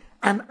seen,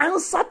 an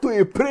answer to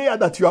a prayer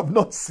that you have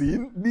not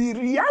seen, the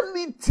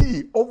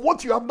reality of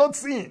what you have not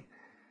seen.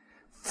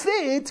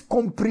 Faith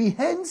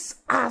comprehends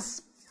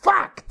as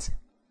fact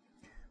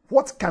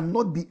what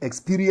cannot be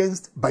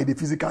experienced by the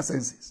physical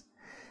senses.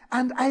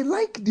 And I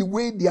like the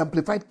way the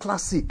Amplified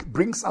Classic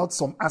brings out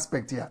some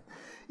aspect here.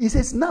 It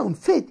says, now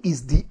faith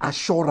is the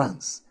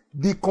assurance,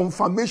 the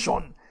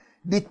confirmation,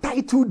 the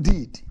title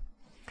deed.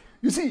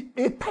 You see,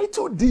 a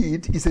title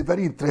deed is a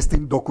very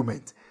interesting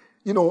document.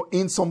 You know,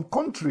 in some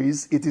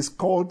countries, it is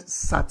called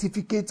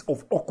certificate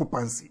of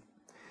occupancy.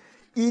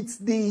 It's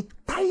the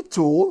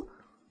title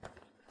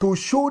to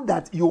show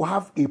that you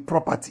have a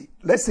property.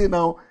 Let's say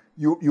now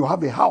you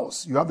have a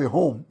house, you have a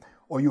home,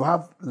 or you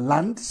have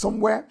land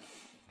somewhere,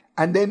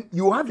 and then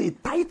you have a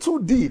title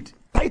deed,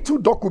 title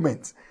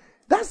document.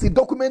 That's the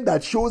document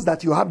that shows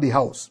that you have the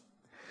house.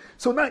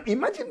 So now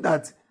imagine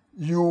that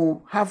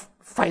you have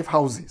 5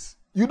 houses.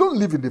 You don't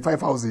live in the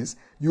 5 houses,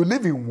 you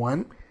live in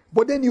one,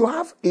 but then you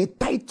have a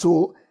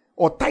title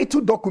or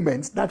title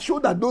documents that show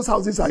that those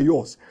houses are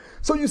yours.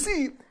 So you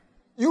see,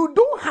 you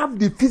don't have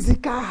the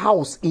physical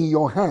house in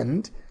your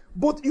hand,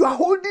 but you are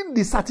holding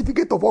the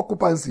certificate of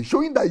occupancy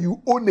showing that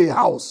you own a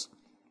house.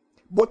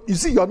 But you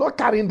see, you're not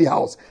carrying the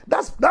house.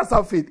 That's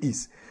how faith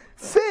is.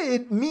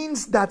 Faith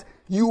means that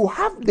you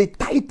have the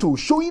title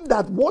showing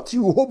that what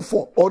you hope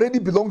for already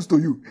belongs to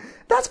you.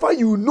 That's why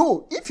you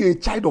know if you're a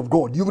child of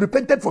God, you've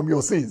repented from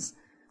your sins.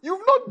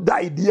 You've not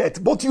died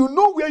yet, but you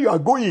know where you are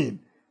going.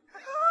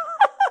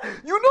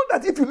 You know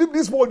that if you leave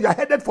this world, you are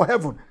headed for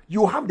heaven.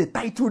 You have the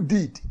title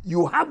deed.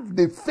 You have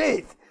the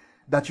faith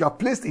that you are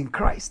placed in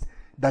Christ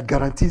that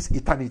guarantees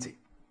eternity.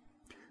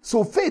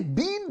 So faith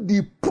being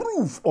the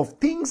proof of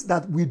things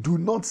that we do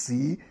not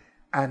see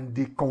and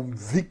the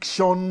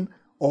conviction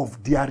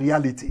of their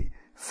reality.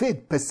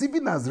 Faith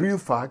perceiving as real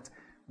fact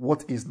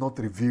what is not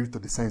revealed to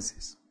the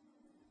senses.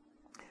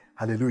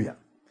 Hallelujah.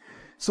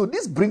 So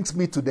this brings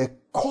me to the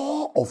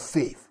core of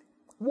faith.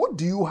 What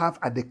do you have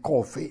at the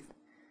core of faith?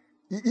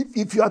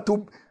 If you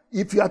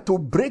are to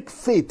break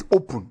faith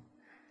open,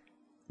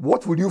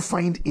 what will you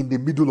find in the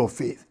middle of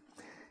faith?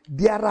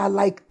 There are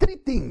like 3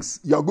 things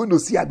you are going to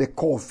see at the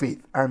core of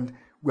faith, and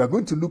we are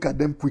going to look at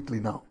them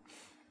quickly now.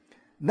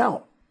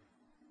 Now,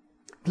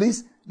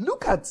 please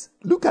look at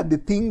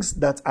the things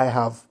that I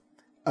have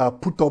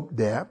put up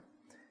there.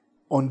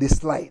 on the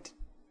slide.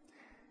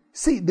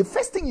 See, the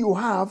first thing you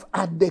have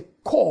at the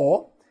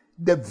core,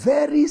 the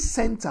very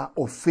center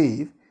of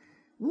faith,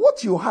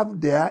 what you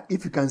have there,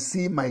 if you can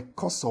see my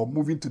cursor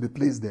moving to the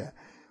place there,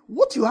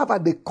 what you have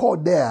at the core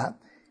there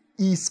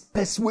is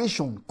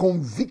persuasion,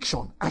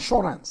 conviction,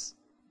 assurance.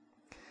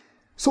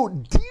 So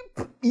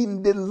deep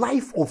in the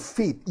life of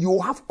faith, you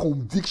have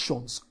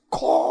convictions,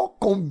 core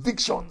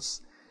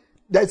convictions.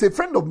 There's a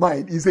friend of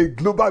mine, he's a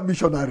global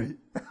missionary.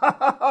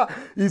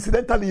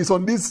 Incidentally, he's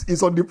on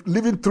the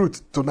Living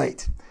Truth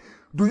tonight.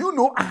 Do you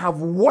know, I have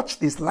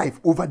watched his life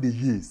over the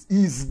years.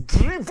 He's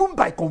driven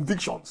by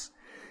convictions.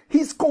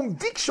 His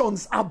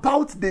convictions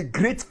about the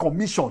Great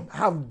Commission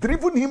have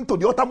driven him to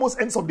the uttermost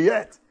ends of the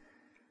earth.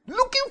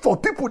 Looking for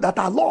people that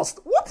are lost.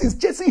 What is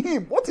chasing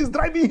him? What is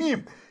driving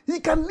him? He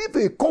can live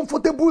a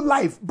comfortable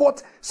life,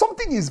 but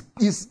something is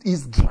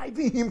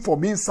driving him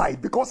from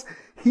inside, because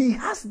he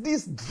has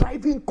this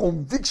driving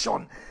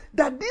conviction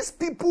that these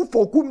people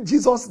for whom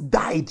Jesus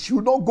died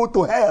should not go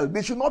to hell.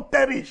 They should not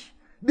perish.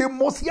 They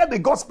must hear the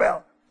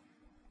gospel.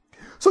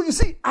 So you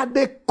see, at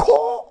the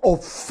core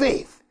of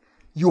faith,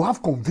 you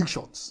have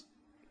convictions.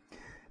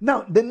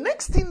 Now, the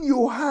next thing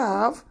you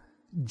have,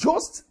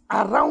 just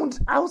around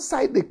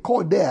outside the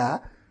core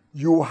there,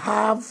 you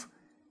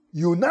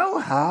now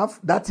have,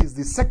 that is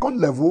the second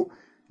level,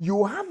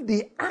 you have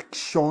the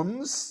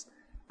actions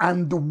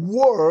and the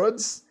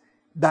words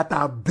that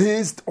are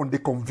based on the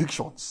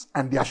convictions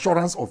and the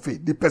assurance of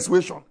faith, the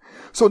persuasion.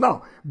 So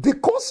now,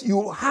 because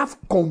you have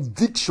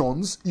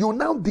convictions, you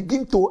now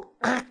begin to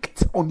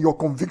act on your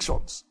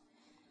convictions.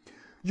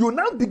 You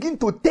now begin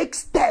to take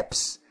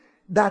steps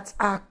that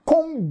are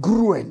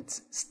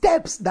congruent,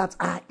 steps that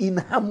are in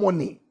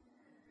harmony,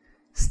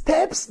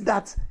 steps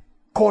that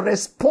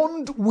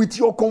correspond with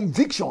your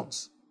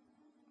convictions.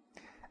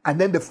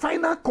 And then the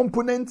final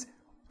component,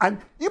 and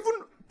even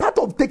part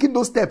of taking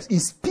those steps,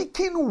 is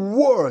speaking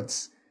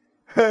words.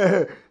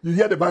 You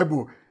hear the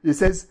Bible, it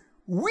says,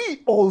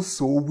 we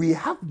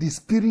have the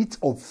spirit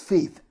of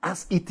faith,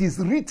 as it is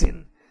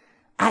written,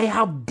 I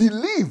have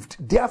believed,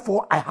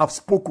 therefore I have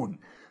spoken.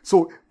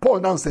 So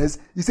Paul now says,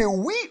 he says,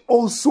 we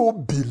also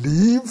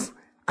believe,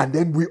 and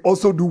then we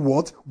also do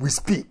what? We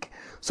speak.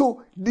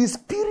 So the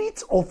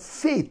spirit of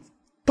faith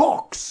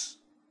talks.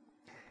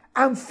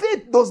 And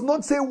faith does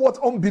not say what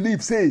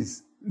unbelief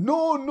says.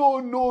 No.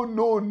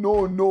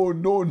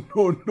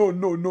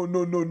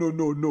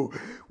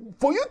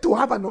 For you to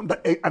have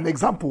an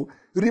example,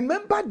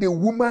 remember the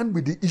woman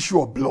with the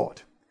issue of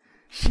blood.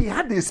 She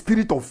had a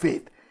spirit of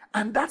faith,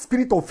 and that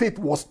spirit of faith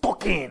was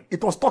talking.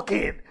 It was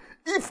talking.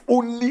 If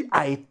only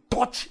I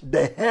touch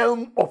the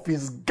hem of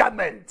his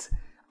garment,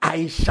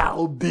 I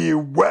shall be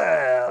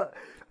well.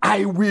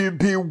 I will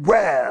be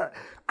well.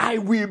 I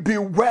will be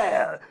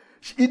well.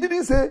 He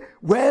didn't say,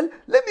 well,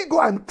 let me go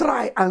and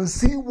try and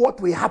see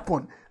what will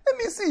happen. Let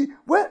me see.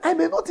 Well, I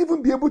may not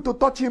even be able to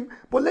touch him,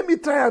 but let me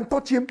try and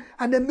touch him,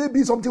 and then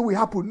maybe something will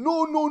happen.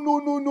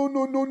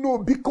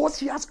 No. Because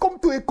she has come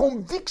to a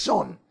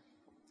conviction.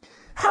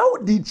 How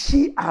did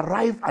she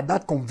arrive at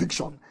that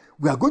conviction?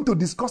 We are going to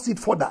discuss it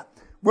further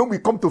when we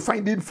come to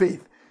finding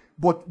faith.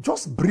 But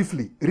just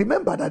briefly,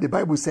 remember that the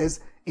Bible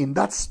says in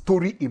that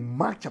story in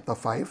Mark chapter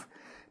 5,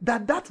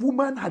 that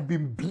woman had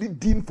been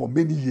bleeding for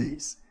many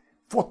years.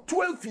 For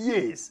 12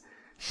 years,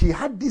 she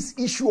had this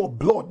issue of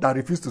blood that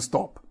refused to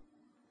stop.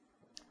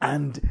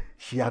 And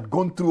she had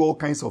gone through all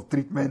kinds of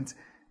treatment.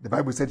 The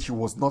Bible said she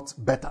was not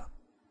better.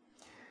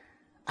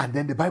 And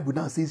then the Bible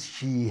now says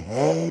she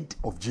heard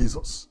of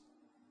Jesus.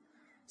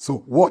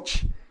 So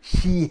watch.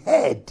 She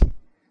heard.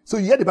 So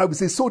you hear the Bible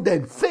say, so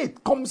then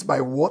faith comes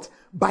by what?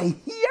 By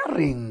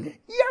hearing.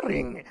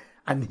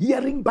 And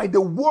hearing by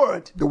the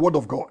word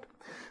of God.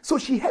 So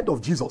she heard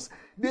of Jesus.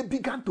 They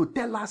began to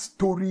tell her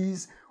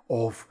stories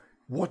of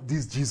what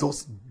this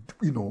Jesus,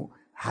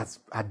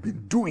 had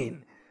been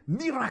doing.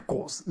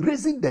 Miracles,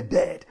 raising the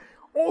dead,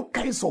 all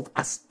kinds of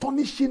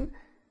astonishing,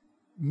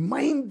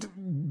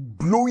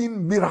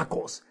 mind-blowing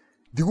miracles.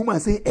 The woman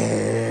say,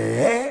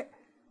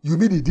 you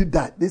mean he did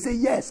that? They say,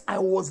 yes, I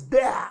was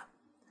there.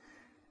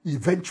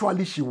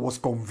 Eventually, she was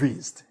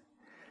convinced.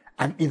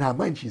 And in her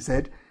mind, she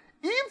said,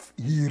 if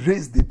he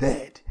raised the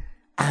dead,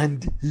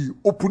 and he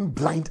opened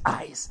blind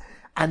eyes,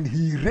 and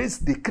he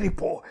raised the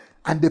cripple,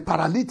 and the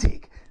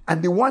paralytic,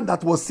 and the one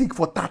that was sick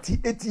for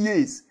 38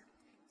 years,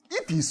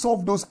 if he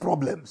solved those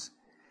problems,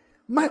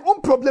 my own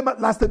problem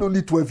lasted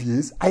only 12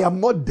 years. I am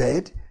not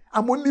dead.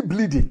 I'm only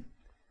bleeding.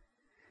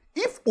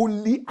 If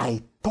only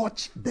I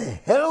touch the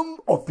hem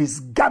of his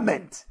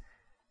garment,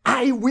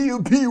 I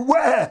will be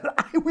well.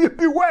 I will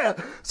be well.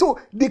 So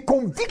the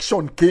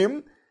conviction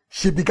came.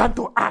 She began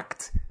to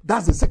act.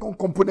 That's the second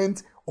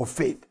component of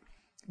faith.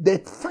 The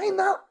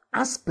final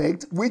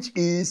aspect, which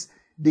is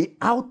the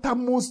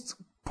outermost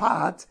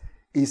part,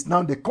 is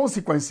now the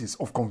consequences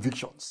of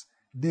convictions.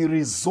 The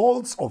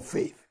results of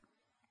faith.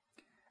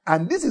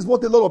 And this is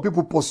what a lot of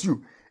people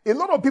pursue. A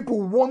lot of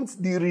people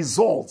want the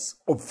results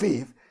of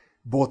faith,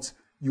 but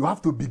you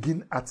have to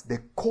begin at the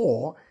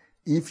core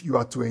if you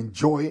are to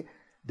enjoy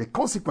the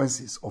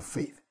consequences of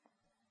faith.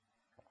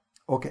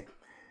 Okay.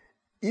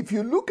 if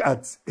you look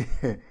at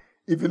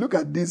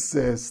this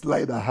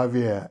slide I have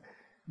here,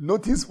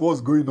 notice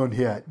what's going on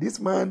here. This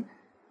man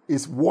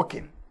is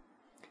walking,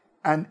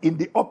 and in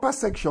the upper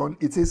section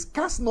it says,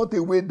 "Cast not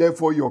away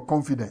therefore your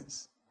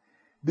confidence."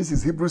 This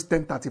is Hebrews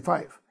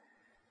 10:35,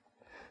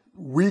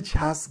 which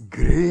has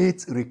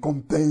great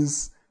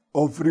recompense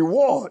of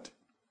reward.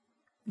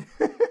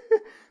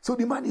 So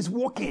the man is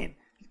walking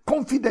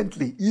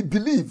confidently. He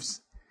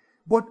believes.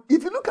 But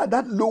if you look at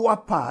that lower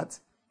part,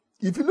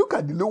 if you look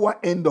at the lower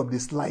end of the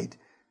slide,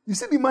 you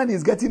see the man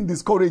is getting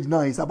discouraged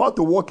now. He's about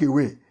to walk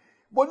away.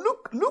 But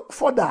look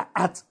further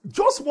at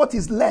just what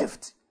is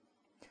left.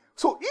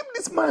 So if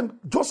this man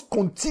just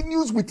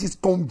continues with his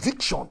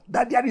conviction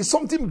that there is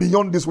something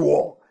beyond this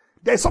wall,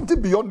 there is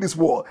something beyond this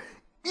wall.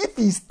 If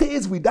he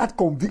stays with that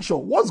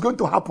conviction, what's going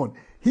to happen?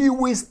 He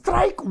will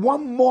strike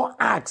one more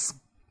axe.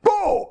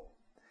 Boom!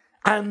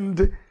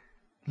 And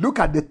look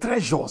at the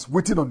treasures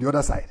waiting on the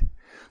other side.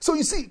 So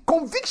you see,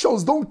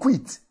 convictions don't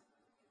quit.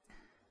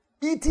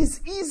 It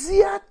is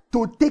easier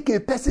to take a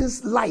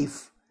person's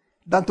life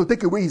than to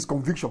take away his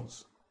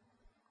convictions.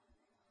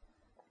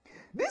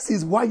 This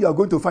is why you are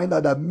going to find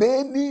out that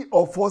many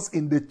of us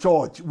in the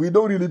church, we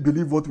don't really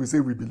believe what we say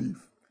we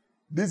believe.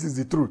 This is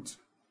the truth.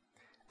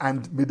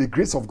 And may the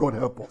grace of God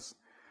help us.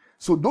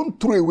 So don't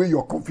throw away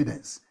your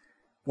confidence.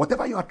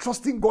 Whatever you are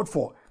trusting God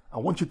for, I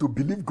want you to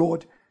believe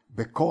God,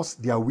 because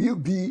there will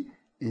be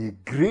a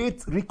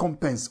great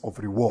recompense of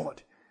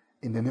reward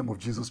in the name of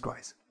Jesus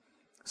Christ.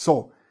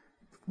 So,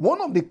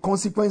 one of the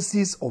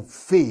consequences of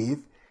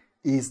faith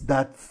is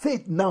that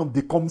faith now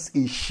becomes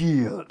a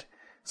shield.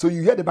 So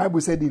you hear the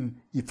Bible said in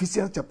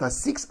Ephesians chapter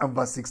 6 and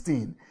verse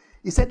 16,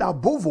 it said,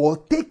 above all,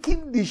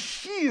 taking the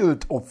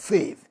shield of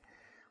faith,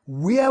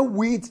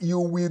 wherewith you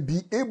will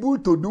be able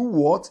to do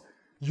what?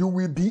 You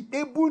will be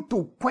able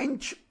to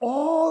quench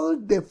all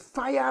the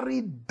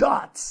fiery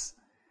darts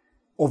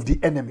of the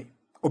enemy,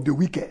 of the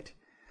wicked.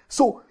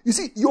 So, you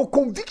see, your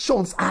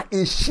convictions are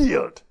a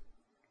shield.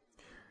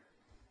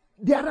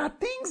 There are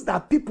things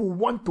that people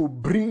want to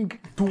bring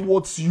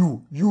towards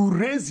you. You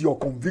raise your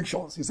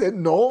convictions. You say,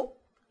 no,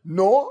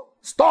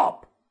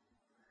 stop.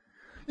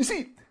 You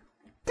see,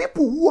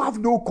 people who have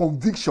no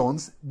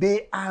convictions,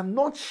 they are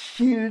not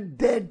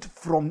shielded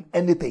from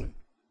anything.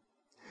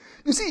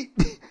 You see,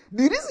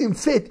 the reason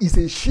faith is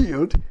a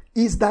shield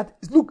is that,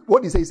 look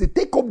what he says, he says,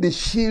 take up the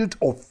shield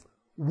of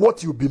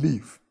what you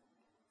believe.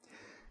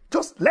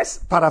 Just let's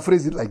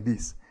paraphrase it like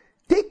this.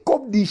 Take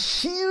up the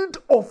shield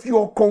of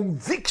your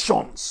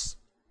convictions,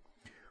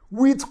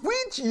 with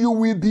which you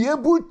will be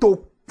able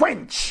to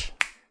quench.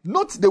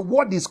 Not the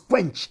word is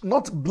quench,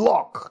 not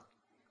block.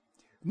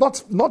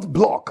 Not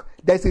block.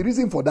 There's a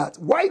reason for that.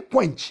 Why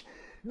quench?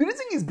 The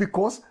reason is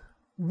because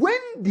when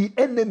the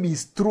enemy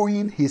is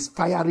throwing his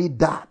fiery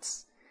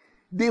darts,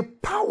 the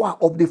power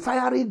of the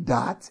fiery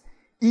dart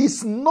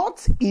is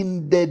not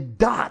in the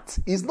dart,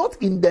 is not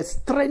in the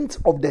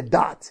strength of the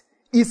dart,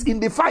 is in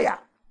the fire.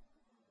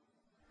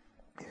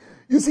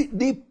 You see,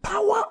 the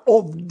power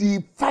of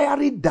the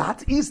fiery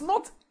dart is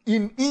not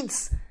in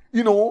its,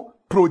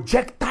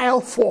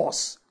 projectile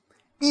force.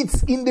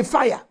 It's in the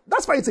fire.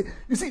 That's why it's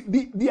you see,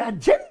 the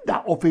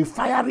agenda of a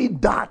fiery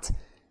dart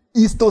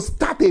is to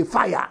start a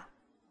fire.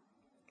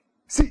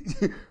 See,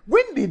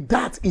 when the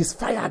dart is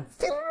fired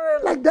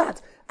like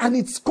that and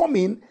it's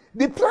coming,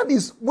 the plan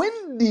is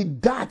when the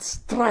dart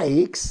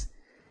strikes,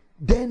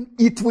 then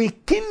it will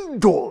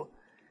kindle.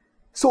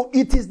 So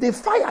it is the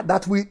fire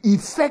that will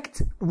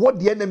effect what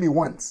the enemy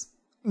wants,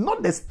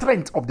 not the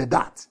strength of the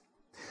dart.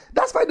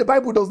 That's why the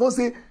Bible does not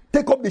say,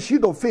 take up the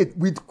shield of faith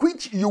with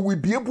which you will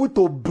be able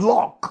to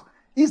block.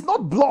 It's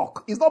not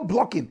block. It's not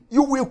blocking.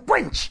 You will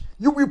quench.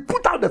 You will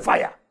put out the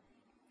fire.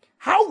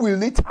 How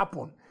will it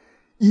happen?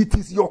 It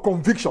is your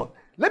conviction.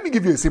 Let me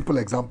give you a simple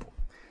example.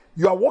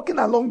 You are walking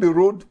along the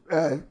road,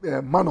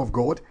 man of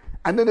God,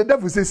 and then the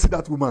devil says, see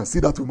that woman, see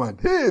that woman.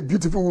 Hey,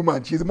 beautiful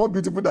woman. She's more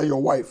beautiful than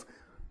your wife.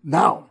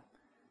 Now,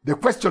 the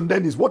question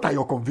then is, what are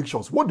your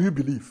convictions? What do you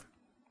believe?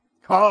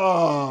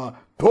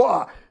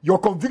 Your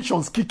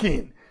convictions kick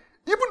in.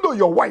 Even though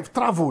your wife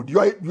traveled,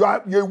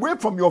 you're away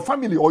from your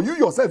family, or you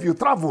yourself, you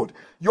traveled,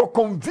 your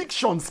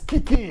convictions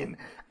kick in.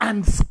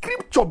 And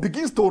scripture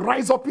begins to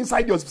rise up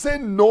inside you,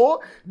 saying,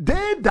 no,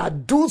 they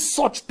that do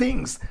such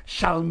things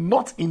shall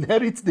not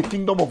inherit the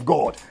kingdom of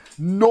God.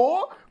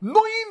 No,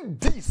 knowing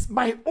this,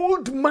 my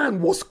old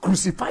man was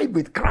crucified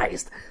with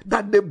Christ,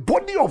 that the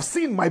body of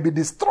sin might be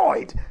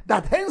destroyed,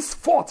 that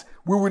henceforth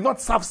we will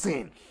not serve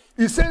sin.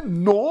 He said,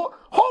 no,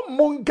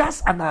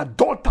 whoremongers and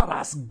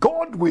adulterers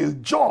God will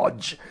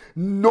judge.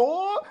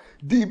 No,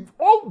 the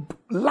old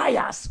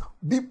liars,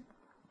 the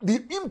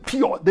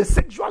impure, the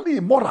sexually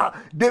immoral,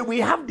 they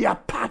will have their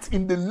part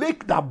in the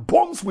lake that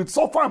burns with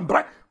sulfur and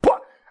brine.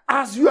 But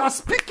as you are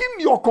speaking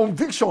your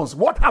convictions,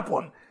 what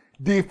happened?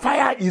 The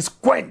fire is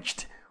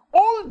quenched.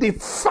 All the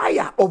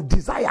fire of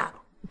desire,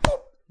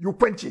 you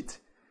quench it.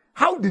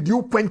 How did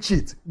you quench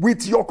it?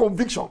 With your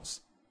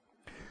convictions.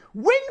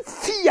 When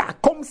fear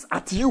comes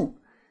at you,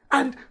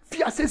 And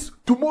fear says,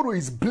 tomorrow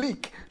is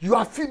bleak. You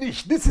are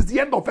finished. This is the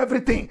end of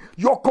everything.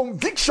 Your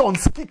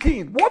convictions kick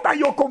in. What are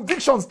your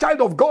convictions,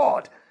 child of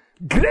God?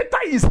 Greater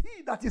is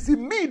he that is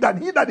in me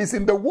than he that is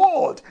in the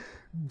world.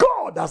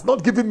 God has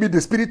not given me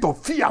the spirit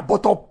of fear,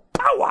 but of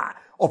power,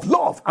 of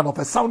love, and of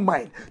a sound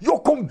mind.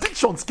 Your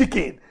convictions kick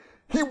in.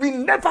 He will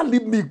never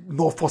leave me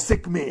nor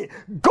forsake me.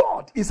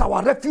 God is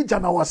our refuge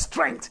and our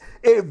strength,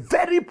 a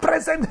very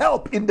present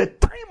help in the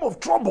time of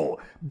trouble.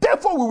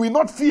 Therefore we will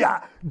not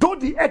fear, though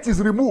the earth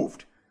is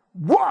removed.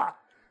 War,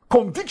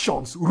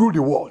 convictions rule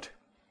the world.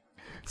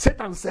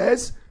 Satan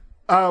says,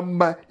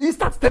 he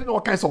starts telling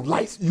all kinds of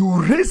lies.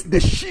 You raise the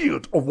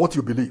shield of what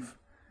you believe,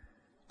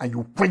 and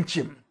you quench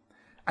him,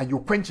 and you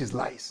quench his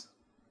lies.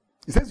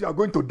 He says you are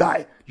going to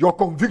die. Your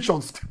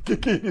convictions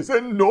kick in. He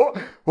said, no.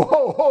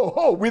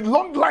 With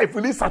long life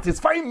will he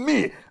satisfy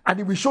me, and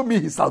he will show me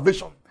his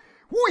salvation.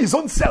 Who his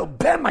own self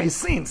bare my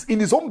sins in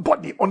his own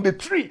body on the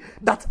tree,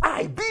 that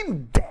I,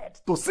 being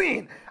dead to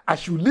sin, I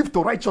should live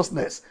to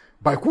righteousness,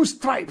 by whose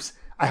stripes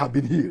I have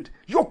been healed.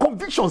 Your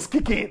convictions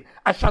kick in.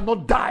 I shall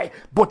not die,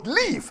 but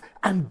live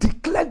and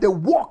declare the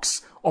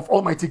works of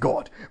Almighty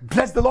God.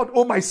 Bless the Lord,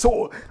 O my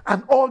soul,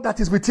 and all that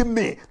is within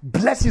me.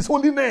 Bless his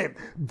holy name.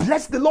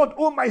 Bless the Lord,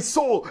 O my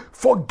soul.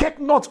 Forget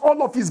not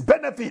all of his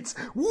benefits,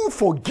 who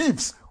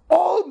forgives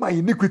all my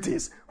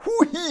iniquities,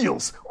 who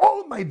heals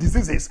all my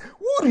diseases,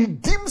 who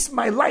redeems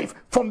my life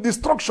from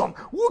destruction,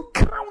 who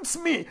crowns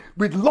me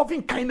with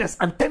loving kindness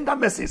and tender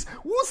mercies,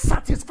 who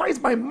satisfies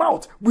my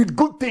mouth with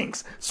good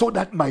things, so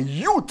that my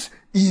youth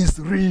is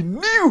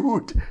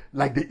renewed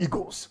like the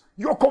eagles.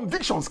 Your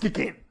convictions kick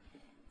in.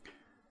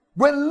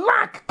 When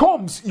lack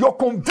comes, your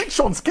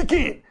convictions kick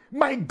in.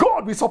 My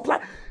God will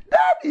supply.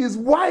 That is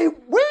why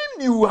when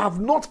you have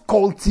not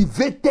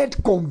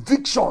cultivated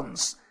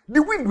convictions,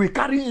 the wind will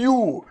carry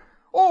you.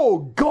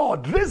 Oh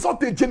God, raise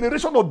up a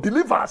generation of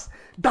believers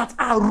that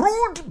are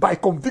ruled by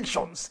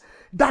convictions,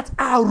 that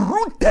are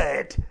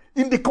rooted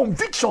in the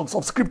convictions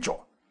of Scripture.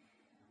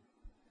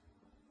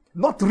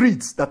 Not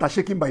reeds that are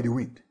shaken by the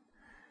wind.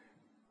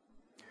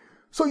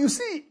 So you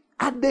see,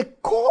 at the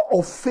core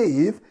of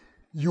faith,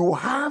 you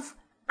have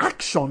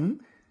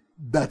action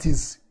that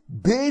is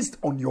based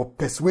on your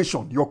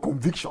persuasion, your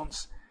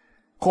convictions,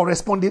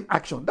 corresponding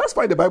action. That's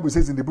why the Bible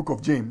says in the book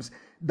of James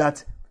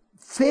that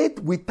faith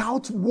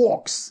without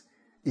works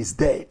is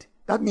dead.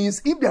 That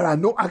means if there are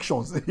no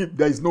actions,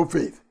 there is no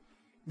faith.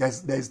 There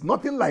is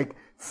nothing like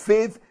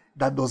faith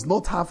that does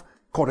not have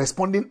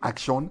corresponding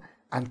action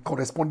and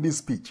corresponding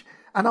speech.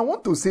 And I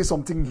want to say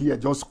something here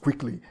just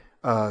quickly,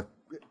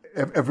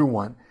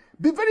 everyone.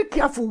 Be very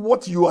careful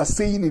what you are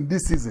saying in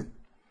this season.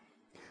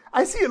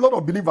 I see a lot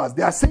of believers,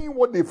 they are saying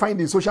what they find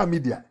in social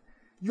media.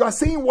 You are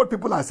saying what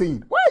people are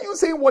saying. Why are you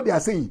saying what they are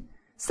saying?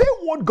 Say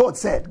what God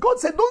said. God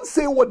said, don't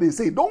say what they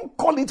say. Don't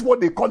call it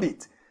what they call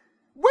it.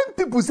 When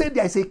people say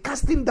there is a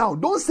casting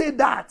down, don't say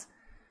that.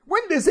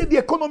 When they say the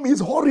economy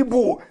is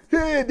horrible,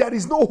 hey, there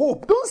is no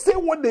hope, don't say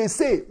what they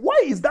say.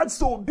 Why is that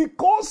so?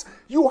 Because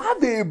you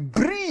have a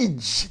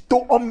bridge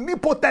to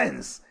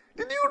omnipotence.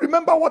 Did you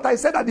remember what I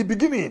said at the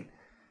beginning?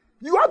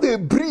 You have a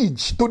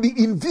bridge to the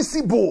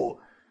invisible.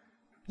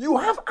 You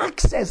have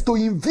access to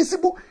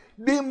invisible.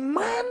 The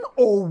man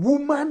or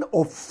woman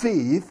of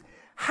faith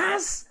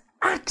has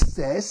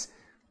access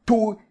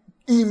to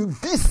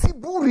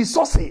invisible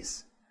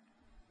resources.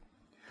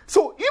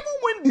 So even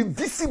when the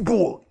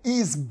visible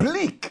is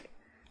bleak,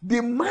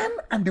 the man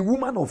and the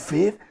woman of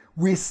faith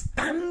will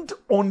stand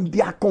on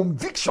their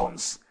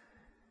convictions,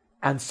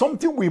 and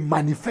something will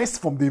manifest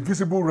from the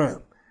invisible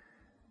realm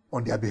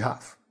on their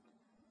behalf.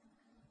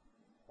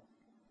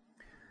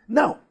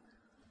 Now,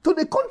 to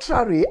the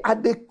contrary,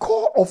 at the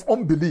core of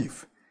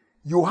unbelief,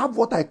 you have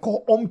what I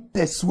call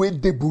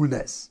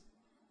unpersuadableness.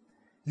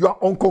 You are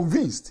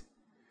unconvinced.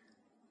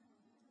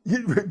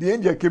 The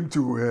angel came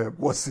to,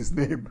 what's his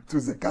name? To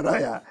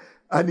Zechariah.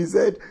 And he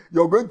said,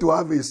 you're going to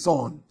have a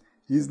son.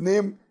 His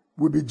name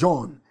will be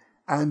John.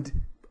 And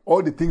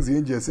all the things the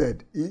angel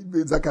said.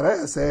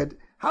 Zechariah said,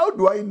 how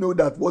do I know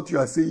that what you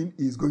are saying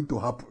is going to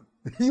happen?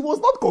 He was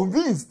not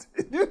convinced.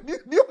 Do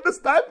you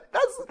understand?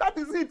 That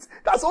is it.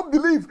 That's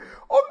unbelief.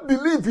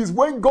 Unbelief is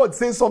when God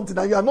says something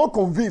and you are not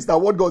convinced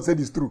that what God said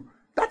is true.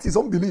 That is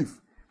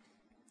unbelief.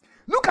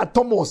 Look at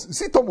Thomas.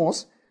 See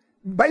Thomas?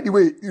 By the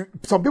way,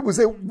 some people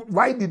say,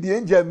 why did the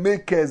angel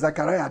make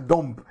Zechariah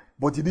dumb,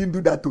 but he didn't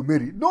do that to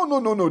Mary? No.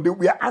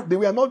 They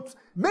were not.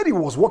 Mary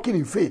was walking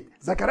in faith.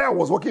 Zechariah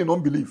was walking in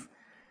unbelief.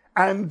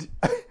 And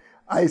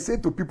I say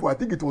to people, I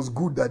think it was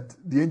good that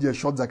the angel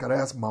shut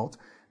Zechariah's mouth,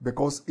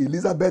 because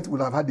Elizabeth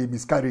would have had a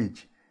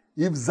miscarriage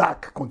if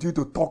Zach continued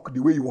to talk the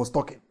way he was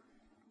talking.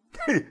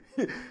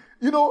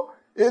 You know,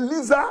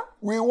 Eliza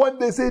will one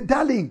day say,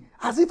 darling,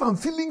 as if I'm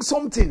feeling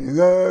something.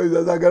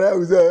 Zachariah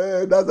will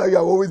say, that's how you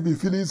have always been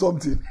feeling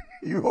something.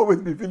 You always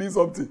be feeling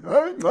something.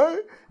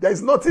 There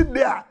is nothing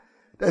there.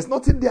 There's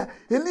nothing there.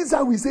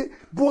 Eliza will say,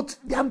 but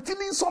I'm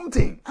feeling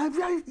something.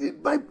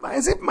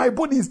 As if my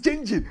body is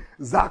changing.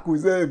 Zach will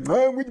say,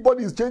 which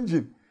body is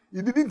changing?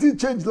 Didn't it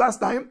change last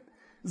time?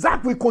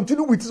 Zach will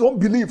continue with his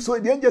unbelief. So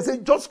the angel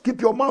said, just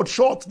keep your mouth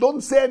shut.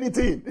 Don't say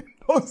anything.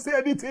 Don't say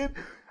anything.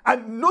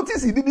 And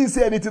notice he didn't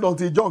say anything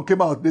until John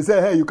came out. They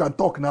said, hey, you can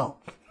talk now.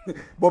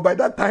 But by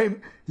that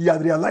time, he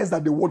had realized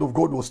that the word of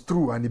God was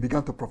true and he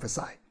began to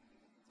prophesy.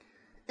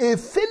 A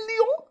failure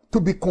to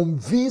be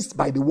convinced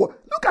by the word.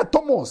 Look at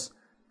Thomas.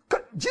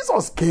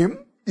 Jesus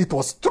came. It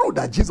was true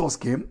that Jesus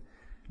came.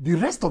 The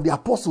rest of the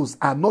apostles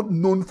are not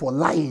known for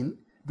lying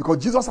because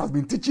Jesus has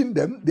been teaching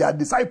them. They are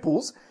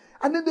disciples.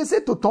 And then they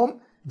said to Tom,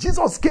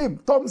 Jesus came.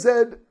 Tom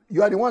said,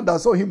 you are the one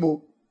that saw him.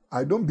 Oh,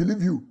 I don't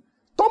believe you.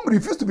 Tom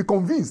refused to be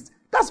convinced.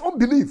 That's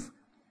unbelief.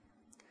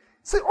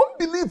 See,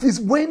 unbelief is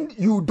when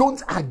you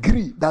don't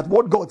agree that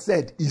what God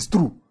said is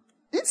true.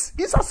 It's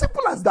as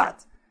simple as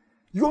that.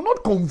 You're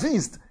not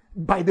convinced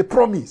by the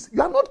promise.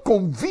 You are not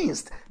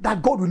convinced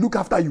that God will look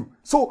after you.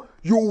 So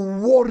you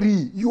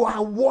worry. You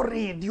are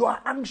worried. You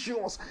are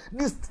anxious.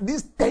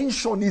 This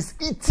tension is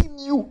eating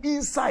you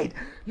inside.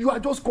 You are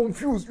just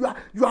confused.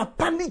 You are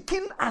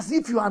panicking as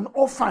if you are an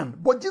orphan.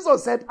 But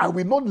Jesus said, I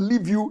will not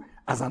leave you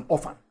as an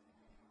orphan.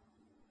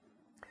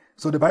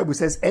 So the Bible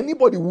says,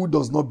 anybody who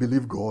does not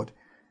believe God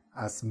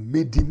has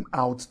made him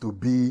out to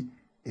be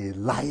a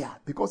liar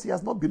because he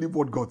has not believed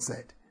what God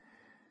said.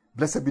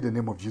 Blessed be the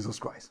name of Jesus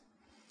Christ.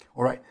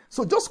 All right.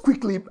 So just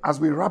quickly, as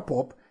we wrap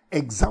up,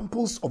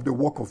 examples of the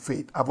walk of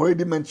faith. I've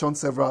already mentioned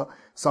several,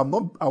 so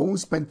I won't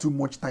spend too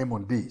much time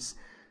on this.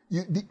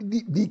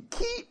 The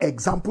key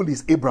example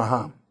is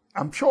Abraham.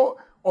 I'm sure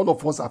all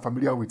of us are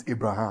familiar with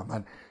Abraham,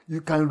 and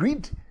you can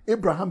read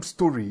Abraham's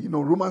story,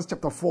 Romans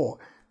chapter 4,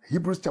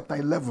 Hebrews chapter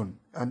 11,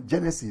 and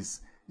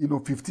Genesis,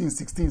 15,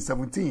 16,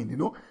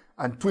 17,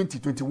 and 20,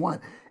 21.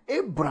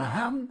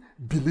 Abraham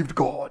believed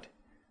God.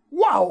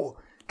 Wow.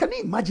 Can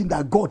you imagine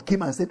that God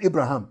came and said,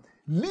 Abraham,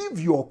 leave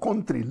your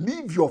country,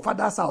 leave your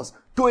father's house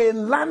to a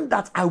land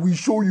that I will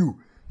show you.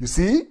 You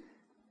see?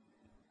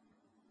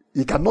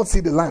 He cannot see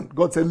the land.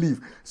 God said, leave.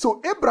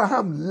 So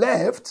Abraham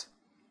left,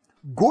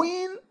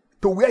 going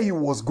to where he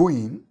was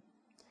going,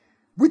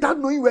 without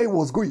knowing where he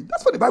was going.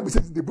 That's what the Bible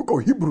says in the book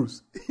of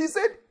Hebrews. He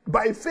said,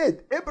 by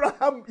faith,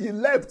 Abraham, he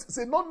left,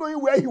 said, not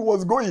knowing where he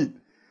was going.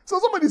 So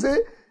somebody say,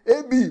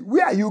 AB,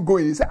 where are you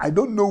going? He said, I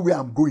don't know where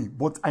I'm going,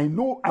 but I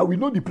will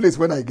know the place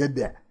when I get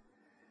there.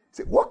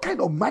 Say, what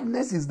kind of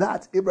madness is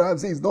that? Abraham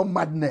says, it's not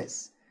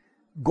madness.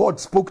 God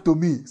spoke to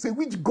me. Say,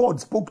 which God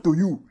spoke to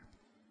you?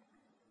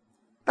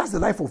 That's the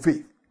life of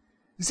faith.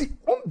 You see,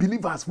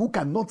 unbelievers who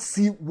cannot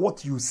see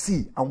what you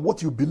see and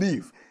what you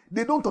believe,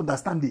 they don't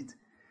understand it.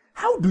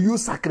 How do you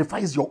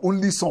sacrifice your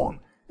only son?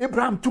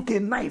 Abraham took a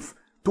knife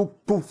to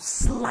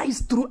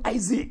slice through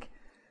Isaac.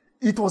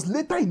 It was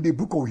later in the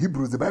book of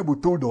Hebrews, the Bible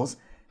told us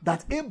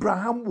that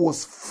Abraham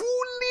was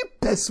fully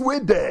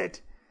persuaded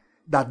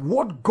that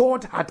what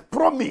God had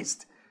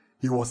promised,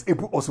 he was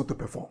able also to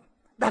perform.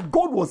 That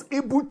God was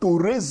able to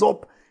raise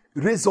up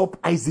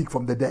Isaac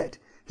from the dead.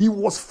 He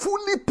was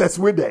fully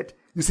persuaded.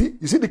 You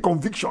see the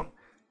conviction.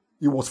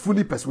 He was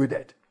fully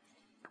persuaded.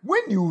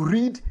 When you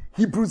read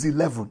Hebrews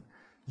 11,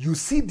 you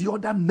see the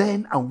other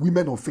men and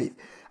women of faith.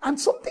 And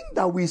something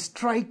that will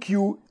strike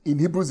you in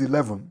Hebrews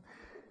 11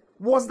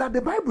 was that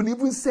the Bible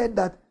even said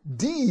that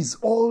these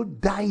all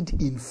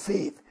died in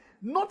faith,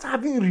 not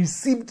having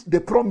received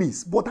the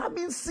promise, but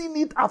having seen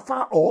it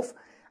afar off,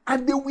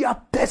 and they were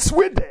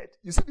persuaded.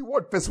 You see the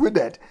word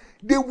persuaded?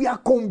 They were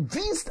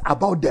convinced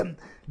about them.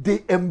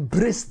 They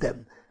embraced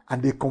them,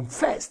 and they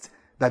confessed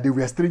that they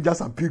were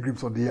strangers and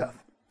pilgrims on the earth.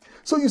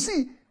 So you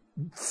see,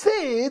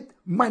 faith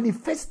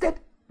manifested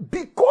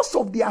because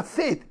of their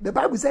faith. The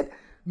Bible said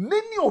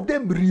many of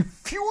them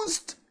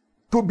refused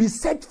to be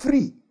set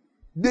free.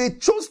 They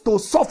chose to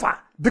suffer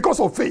because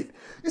of faith.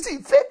 You see,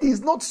 faith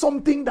is not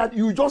something that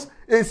you just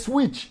a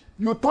switch.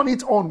 You turn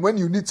it on when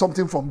you need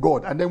something from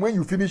God, and then when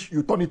you finish,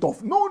 you turn it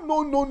off.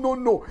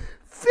 No.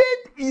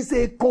 Faith is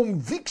a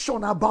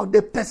conviction about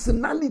the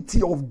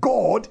personality of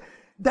God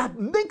that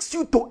makes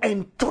you to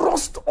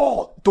entrust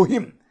all to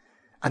Him.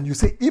 And you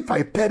say, if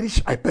I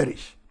perish, I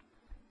perish.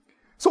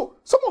 So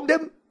some of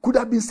them could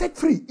have been set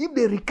free if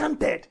they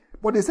recanted.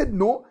 But they said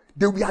no,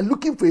 they were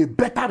looking for a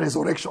better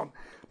resurrection.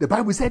 The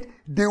Bible said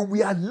they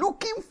were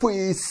looking for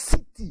a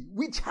city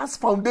which has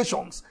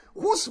foundations,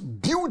 whose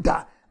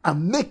builder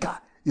and maker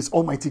is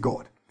Almighty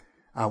God.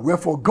 And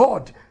wherefore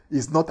God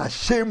is not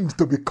ashamed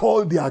to be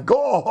called their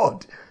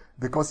God,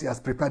 because He has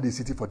prepared a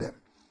city for them.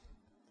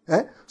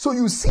 So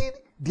you see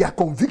their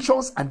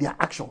convictions and their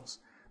actions.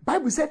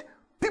 Bible said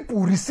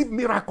people receive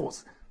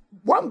miracles.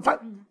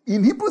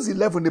 In Hebrews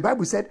 11, the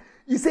Bible said,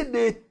 He said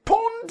they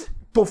turned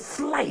to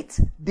flight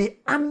the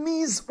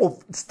armies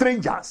of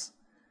strangers.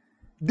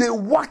 They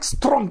worked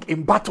strong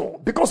in battle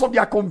because of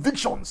their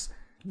convictions.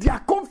 Their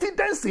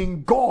confidence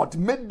in God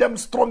made them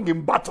strong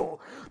in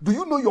battle. Do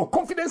you know your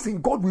confidence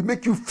in God will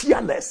make you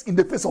fearless in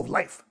the face of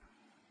life?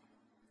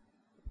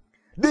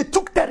 They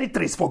took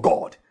territories for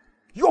God.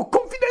 Your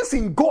confidence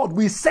in God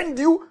will send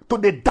you to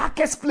the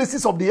darkest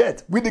places of the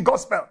earth with the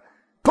gospel.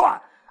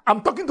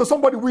 I'm talking to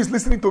somebody who is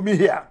listening to me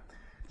here.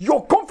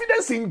 Your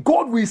confidence in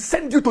God will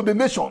send you to the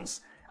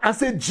nations and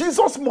say,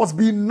 Jesus must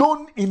be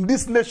known in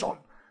this nation.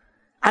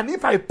 And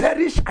if I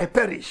perish, I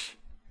perish.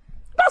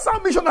 That's how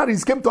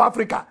missionaries came to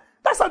Africa.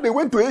 That's how they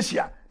went to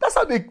Asia.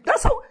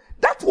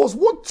 That was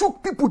what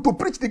took people to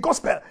preach the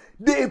gospel.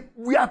 They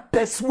were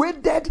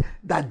persuaded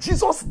that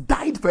Jesus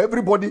died for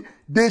everybody.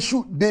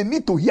 They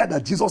need to hear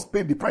that Jesus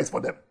paid the price for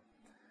them.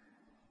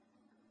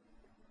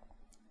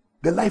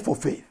 The life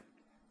of faith.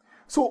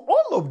 So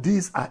all of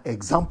these are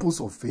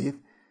examples of faith,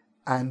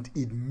 and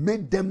it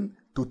made them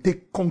to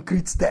take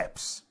concrete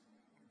steps.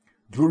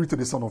 Glory to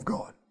the Son of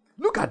God.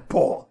 Look at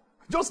Paul.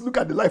 Just look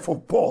at the life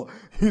of Paul.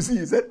 You see,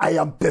 he said, I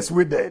am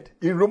persuaded.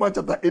 In Romans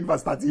chapter 8,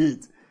 verse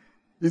 38.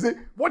 He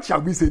said, what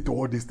shall we say to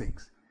all these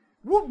things?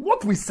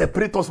 What will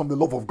separate us from the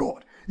love of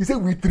God? He said,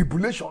 will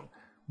tribulation,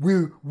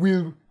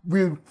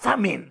 will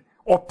famine,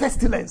 or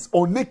pestilence,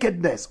 or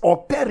nakedness,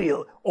 or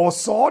peril, or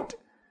sword?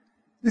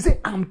 He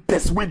said, I'm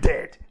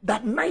persuaded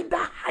that neither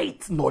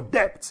height nor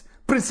depth,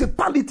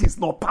 principalities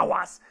nor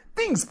powers,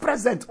 things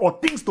present or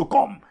things to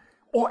come,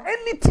 or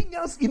anything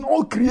else in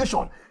all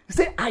creation. He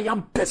said, I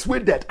am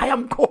persuaded. I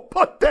am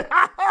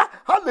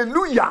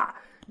hallelujah.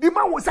 The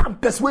man will say, I'm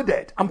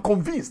persuaded. I'm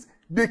convinced.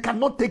 They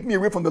cannot take me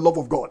away from the love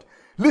of God.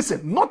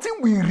 Listen, nothing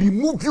will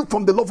remove you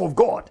from the love of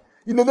God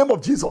in the name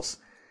of Jesus.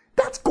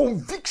 That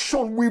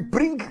conviction will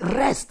bring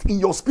rest in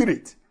your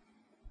spirit.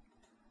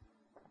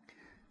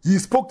 He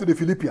spoke to the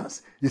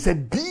Philippians. He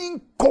said,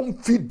 being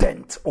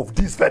confident of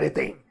this very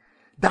thing,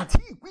 that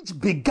he which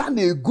began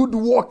a good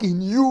work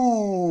in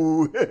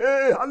you,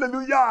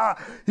 hallelujah,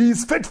 he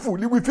is faithful,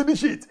 he will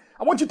finish it.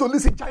 I want you to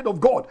listen, child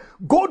of God.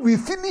 God will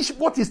finish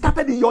what he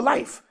started in your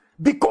life.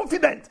 Be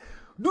confident.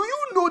 Do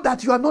you know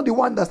that you are not the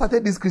one that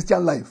started this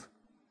Christian life?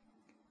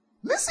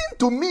 Listen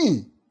to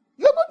me.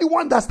 You are not the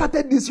one that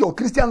started this your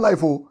Christian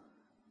life. Oh,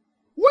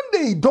 one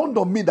day it dawned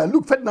on me that,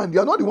 look, Ferdinand, you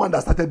are not the one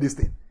that started this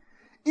thing.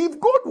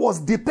 If God was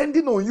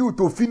depending on you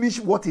to finish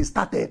what he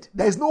started,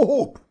 there is no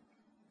hope.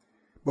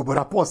 But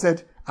Brother Paul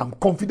said, I'm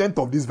confident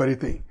of this very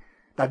thing,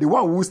 that the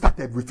one who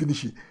started will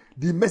finish it.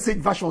 The Message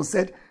version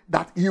said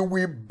that he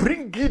will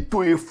bring it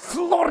to a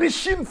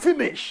flourishing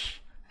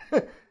finish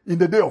in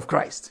the day of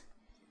Christ.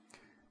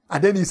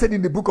 And then he said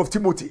in the book of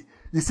Timothy,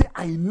 he said,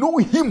 I know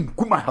him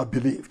whom I have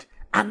believed,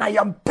 and I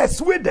am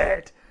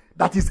persuaded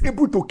that he's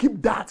able to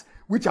keep that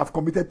which I've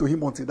committed to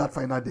him until that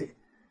final day.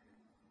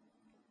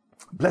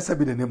 Blessed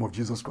be the name of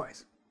Jesus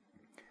Christ.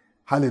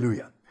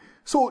 Hallelujah.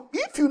 So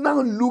if you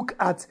now look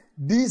at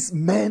these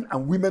men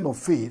and women of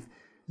faith,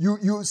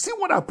 you see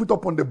what I put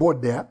up on the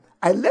board there.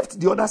 I left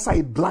the other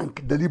side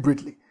blank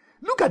deliberately.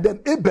 Look at them.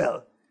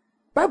 Abel.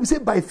 Bible says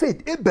by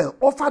faith, Abel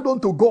offered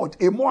unto God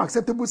a more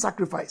acceptable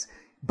sacrifice,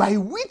 by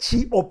which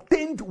he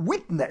obtained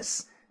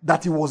witness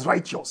that he was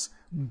righteous,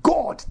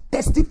 God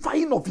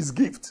testifying of his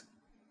gift.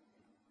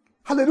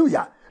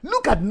 Hallelujah.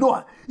 Look at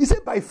Noah. He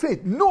said by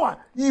faith, Noah,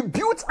 he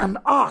built an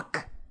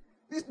ark.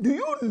 Do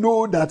you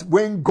know that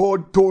when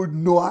God told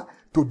Noah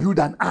to build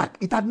an ark,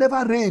 it had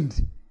never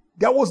rained?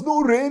 There was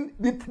no rain.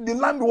 The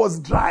land was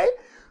dry.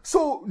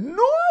 So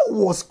Noah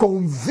was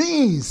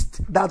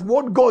convinced that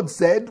what God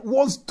said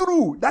was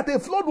true, that a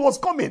flood was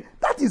coming.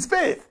 That is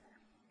faith.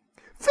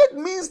 Faith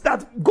means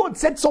that God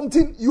said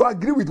something, you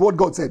agree with what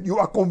God said. You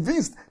are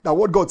convinced that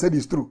what God said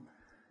is true.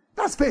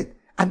 That's faith.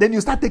 And then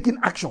you start taking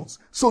actions.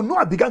 So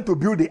Noah began to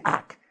build the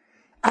ark.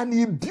 And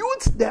he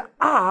built the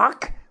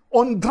ark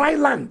on dry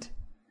land.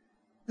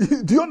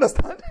 Do you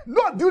understand?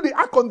 Noah built the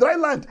ark on dry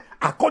land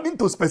according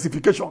to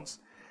specifications.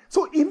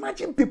 So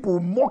imagine people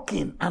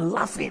mocking and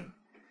laughing.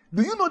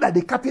 Do you know that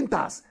the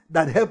carpenters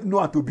that helped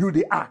Noah to build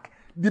the ark,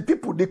 the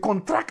people, the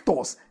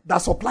contractors that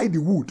supplied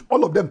the wood,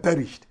 all of them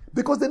perished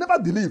because they never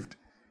believed.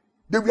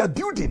 They were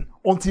building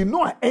until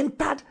Noah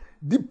entered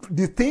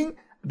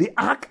the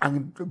ark,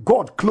 and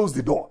God closed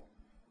the door.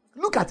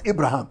 Look at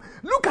Abraham.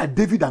 Look at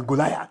David and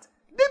Goliath.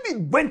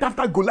 David went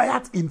after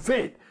Goliath in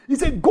faith. He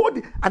said,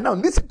 God, and now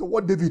listen to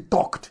what David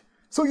talked.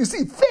 So you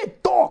see,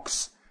 faith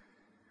talks.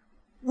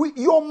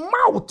 Your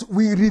mouth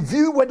will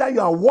reveal whether you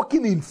are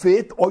walking in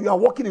faith or you are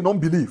walking in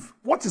unbelief.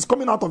 What is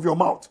coming out of your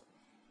mouth?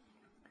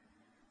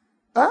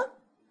 Huh?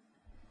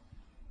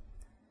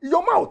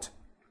 Your mouth.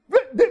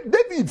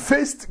 David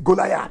faced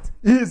Goliath.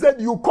 He said,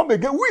 you come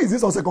again. Who is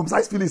this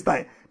uncircumcised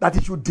Philistine that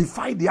he should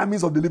defy the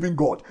armies of the living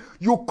God?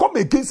 You come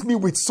against me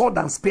with sword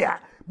and spear,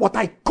 but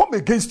I come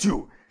against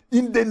you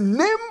in the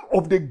name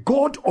of the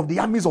God of the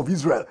armies of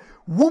Israel,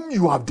 whom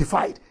you have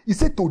defied. He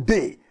said,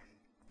 today,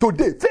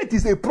 faith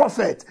is a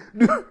prophet.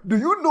 Do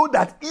you know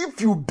that if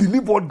you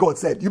believe what God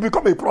said, you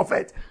become a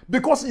prophet?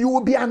 Because you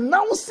will be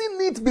announcing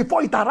it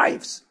before it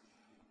arrives.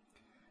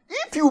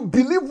 If you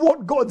believe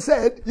what God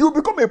said, you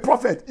become a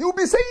prophet. You'll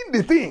be saying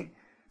the thing.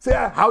 Say,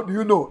 how do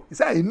you know? He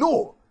said, I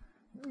know.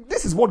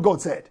 This is what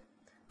God said.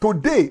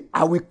 Today,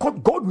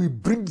 God will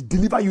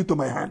deliver you to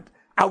my hand.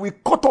 I will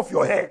cut off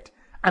your head.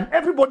 And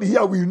everybody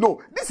here will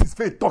know. This is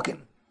faith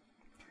talking.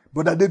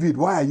 Brother David,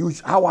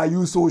 how are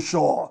you so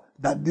sure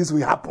that this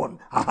will happen?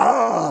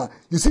 Aha!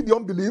 You see the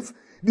unbelief?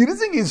 The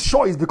reason he's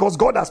sure is because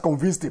God has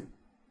convinced him.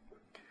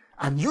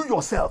 And you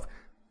yourself,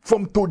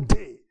 from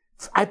today,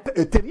 I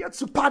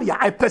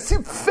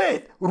perceive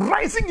faith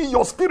rising in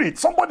your spirit.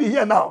 Somebody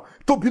here now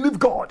to believe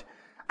God.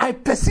 I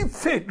perceive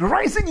faith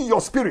rising in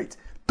your spirit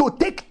to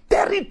take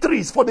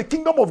territories for the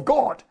kingdom of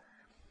God.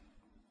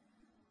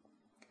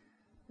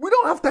 We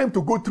don't have time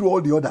to go through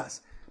all the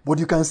others, but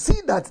you can see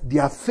that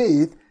their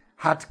faith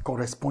had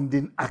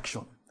corresponding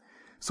action.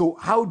 So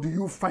how do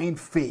you find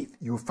faith?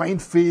 You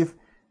find faith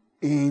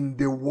in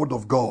the word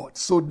of God.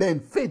 So then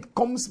faith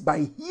comes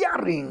by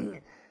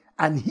hearing,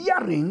 and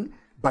hearing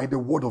by the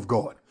word of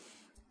God.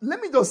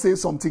 Let me just say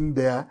something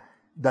there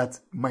that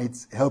might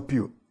help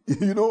you.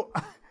 You know,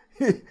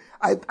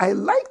 I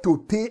like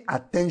to pay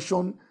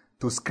attention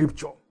to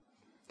scripture.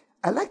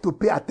 I like to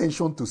pay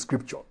attention to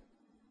scripture.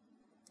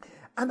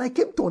 And I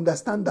came to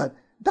understand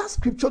that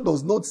scripture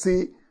does not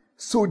say,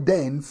 so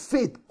then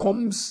faith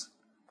comes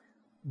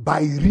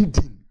by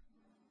reading.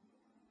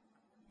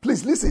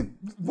 Please listen.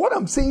 What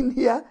I'm saying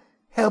here,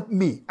 help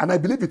me. And I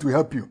believe it will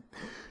help you.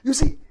 You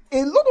see,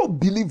 a lot of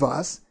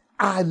believers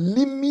are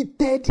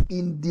limited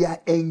in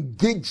their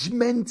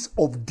engagement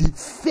of the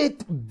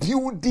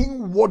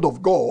faith-building word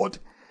of God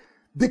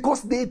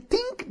because they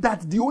think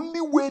that the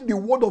only way the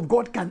word of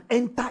God can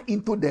enter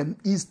into them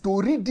is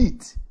to read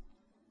it.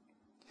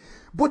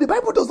 But the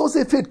Bible does not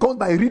say faith comes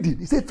by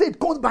reading. It says faith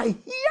comes by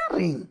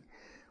hearing.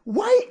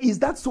 Why is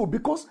that so?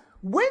 Because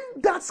when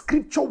that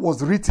scripture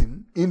was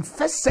written in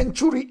 1st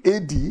century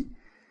AD,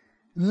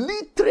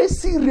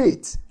 literacy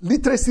rate,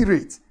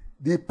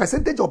 the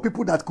percentage of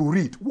people that could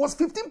read was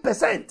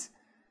 15%.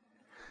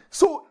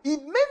 So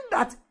it meant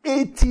that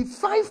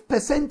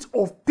 85%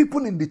 of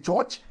people in the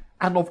church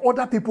and of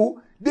other people,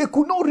 they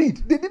could not read.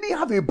 They didn't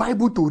have a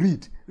Bible to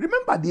read.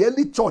 Remember, the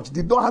early church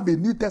did not have a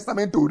New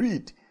Testament to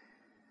read.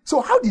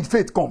 So how did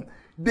faith come?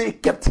 They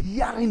kept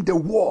hearing the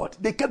word.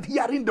 They kept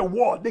hearing the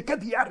word. They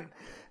kept hearing.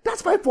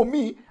 That's why for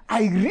me,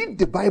 I read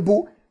the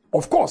Bible.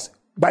 Of course,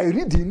 by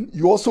reading,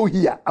 you also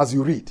hear as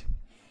you read.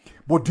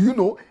 But do you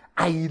know,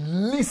 I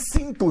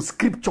listen to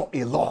scripture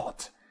a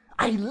lot.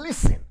 I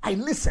listen.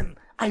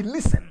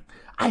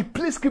 I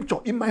play scripture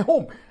in my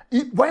home.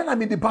 While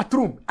I'm in the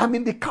bathroom, I'm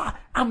in the car,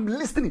 I'm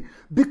listening.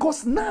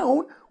 Because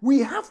now we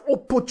have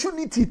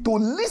opportunity to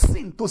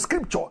listen to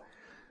scripture.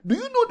 Do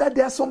you know that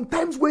there are some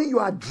times when you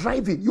are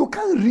driving, you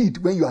can't read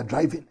when you are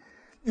driving.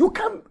 You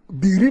can't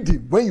be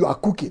reading when you are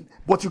cooking,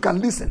 but you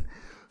can listen.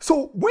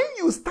 So when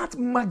you start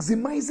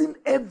maximizing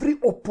every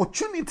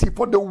opportunity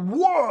for the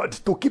word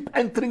to keep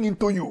entering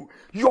into you,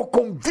 your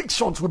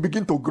convictions will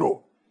begin to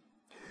grow.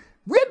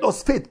 Where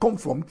does faith come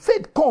from?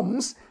 Faith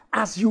comes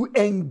as you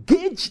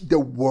engage the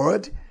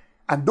word.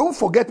 And don't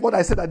forget what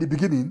I said at the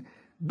beginning.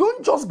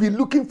 Don't just be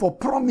looking for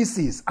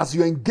promises. As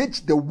you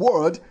engage the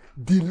word,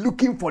 be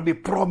looking for the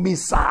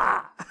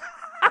promiser.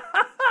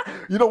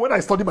 You know, when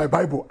I study my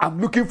Bible,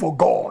 I'm looking for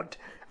God.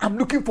 I'm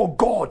looking for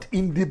God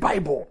in the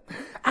Bible.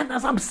 And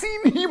as I'm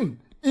seeing him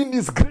in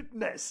his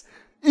greatness,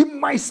 in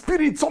my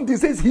spirit, something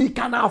says he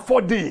can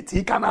afford it.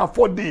 He can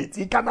afford it.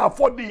 He can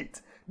afford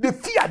it. The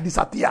fear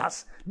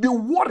disappears. The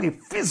worry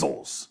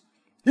fizzles.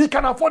 He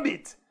can afford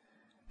it.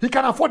 He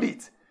can afford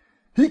it.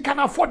 He can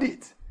afford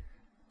it.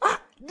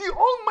 The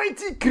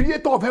almighty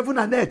creator of heaven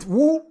and earth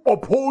who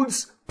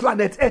upholds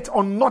planet earth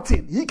on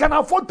nothing. He can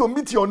afford to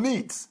meet your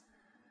needs.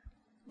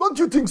 Don't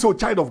you think so,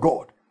 child of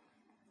God?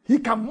 He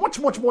can much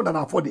more than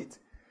afford it.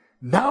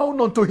 Now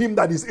unto him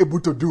that is able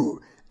to do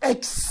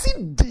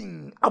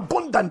exceeding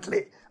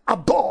abundantly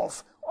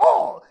above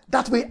all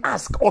that we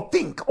ask or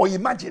think or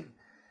imagine,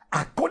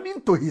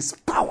 according to his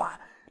power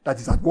that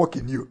is at work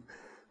in you.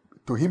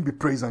 To him be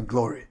praise and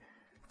glory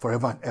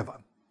forever and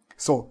ever.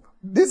 So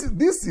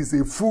this is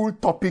a full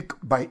topic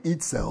by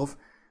itself,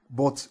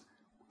 but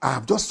I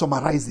have just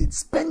summarized it.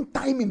 Spend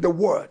time in the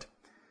word.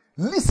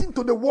 Listen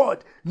to the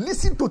word.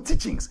 Listen to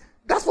teachings.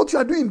 That's what you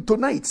are doing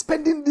tonight.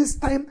 Spending this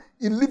time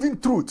in living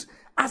truth.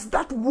 As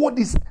that word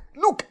is,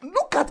 look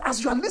at,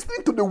 as you are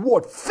listening to the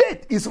word,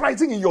 faith is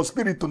rising in your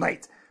spirit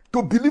tonight.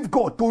 To believe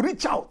God, to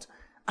reach out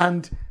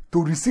and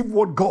to receive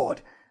what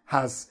God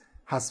has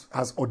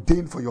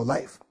ordained for your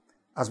life,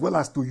 as well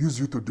as to use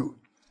you to do.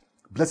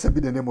 Blessed be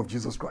the name of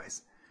Jesus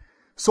Christ.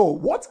 So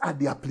what are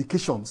the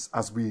applications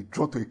as we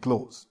draw to a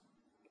close?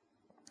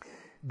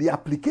 The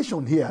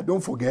application here,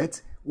 don't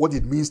forget what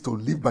it means to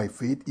live by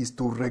faith, is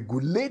to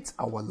regulate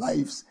our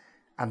lives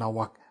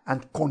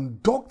and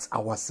conduct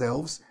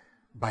ourselves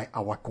by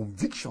our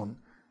conviction,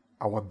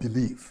 our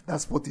belief.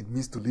 That's what it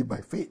means to live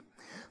by faith.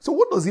 So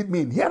what does it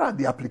mean? Here are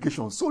the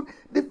applications. So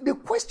the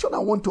question I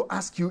want to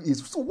ask you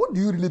is, so what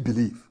do you really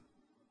believe?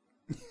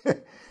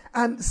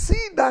 And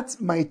see that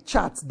my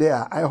chart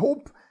there. I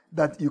hope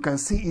that you can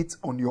see it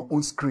on your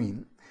own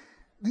screen.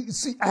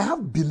 See, I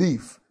have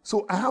belief.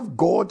 So I have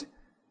God.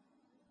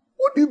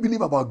 What do you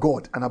believe about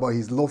God and about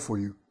his love for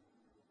you?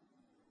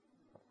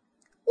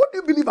 What do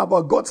you believe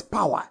about God's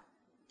power,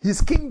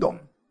 his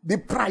kingdom, the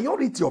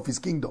priority of his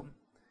kingdom?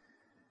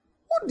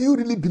 What do you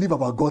really believe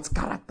about God's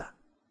character,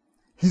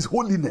 his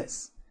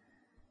holiness,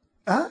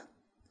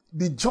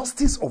 the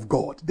justice of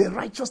God, the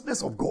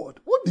righteousness of God?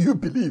 What do you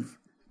believe?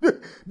 Do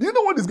you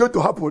know what is going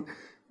to happen?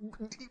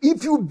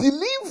 If you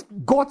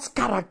believe God's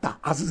character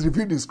as is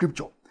revealed in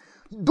scripture,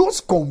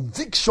 those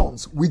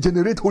convictions will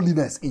generate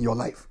holiness in your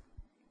life.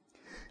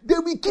 They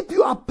will keep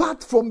you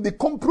apart from the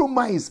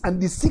compromise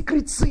and the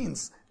secret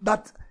sins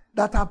that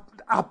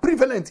are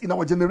prevalent in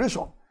our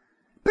generation.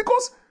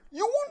 Because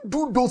you won't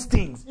do those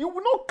things. You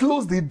will not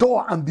close the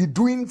door and be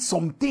doing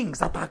some things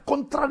that are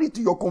contrary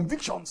to your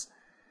convictions.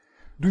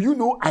 Do you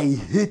know I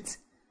hate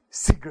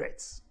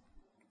cigarettes?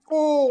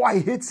 Oh, I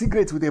hate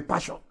cigarettes with a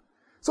passion.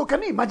 So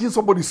can you imagine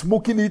somebody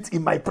smoking it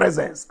in my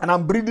presence and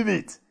I'm breathing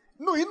it?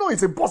 No, you know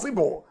it's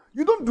impossible.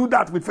 You don't do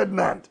that with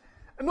Ferdinand.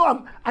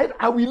 No,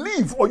 I will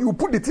leave, or you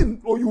put it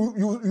in, or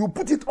you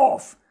put it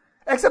off.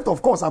 Except,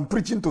 of course, I'm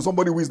preaching to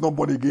somebody who is not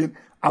born again,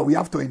 and we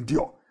have to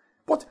endure.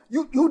 But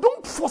you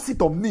don't force it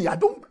on me.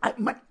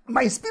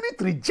 My spirit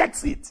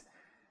rejects it.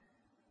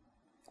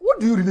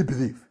 What do you really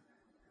believe?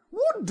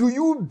 What do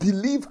you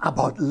believe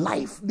about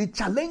life? The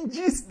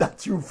challenges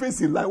that you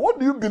face in life. What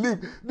do you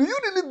believe? Do you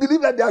really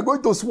believe that they are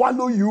going to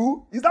swallow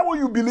you? Is that what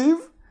you believe?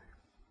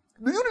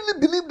 Do you really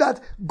believe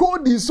that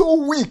God is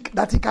so weak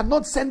that he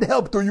cannot send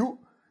help to you?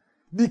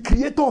 The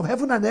creator of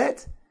heaven and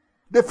earth?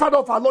 The Father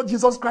of our Lord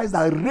Jesus Christ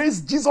that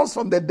raised Jesus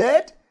from the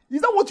dead?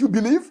 Is that what you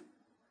believe?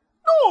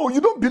 No, you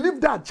don't believe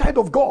that, child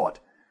of God.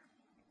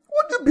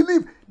 What do you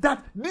believe?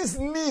 That these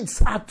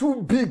needs are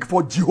too big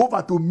for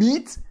Jehovah to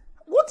meet?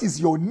 What is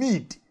your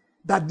need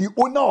that the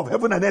owner of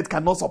heaven and earth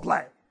cannot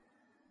supply?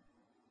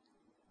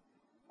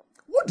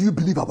 What do you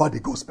believe about the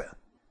gospel?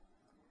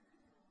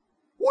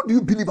 What do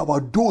you believe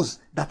about those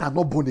that are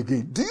not born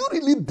again? Do you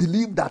really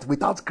believe that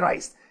without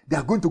Christ, they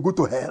are going to go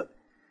to hell?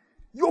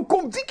 Your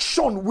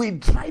conviction will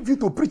drive you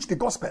to preach the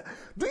gospel.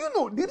 Do you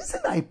know, the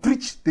reason I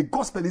preach the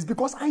gospel is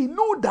because I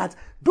know that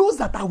those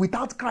that are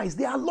without Christ,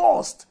 they are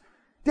lost.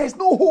 There is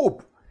no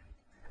hope.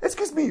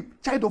 Excuse me,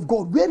 child of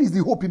God, where is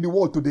the hope in the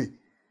world today?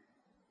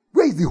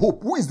 Where is the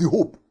hope? Who is the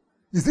hope?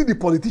 Is it the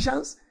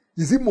politicians?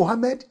 Is it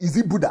Mohammed? Is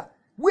it Buddha?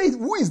 Who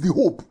is the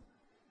hope?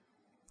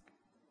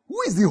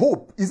 Who is the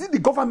hope? Is it the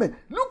government?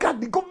 Look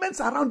at the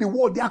governments around the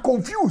world. They are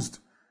confused.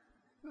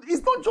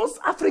 It's not just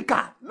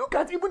Africa. Look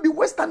at even the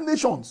Western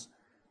nations.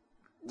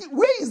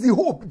 Where is the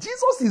hope?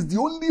 Jesus is the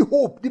only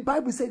hope. The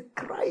Bible says,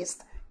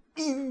 Christ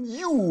in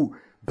you,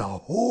 the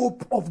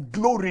hope of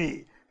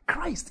glory.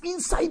 Christ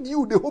inside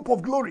you, the hope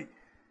of glory.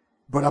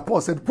 Brother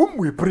Paul said, whom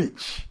we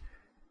preach,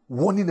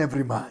 warning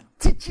every man,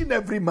 teaching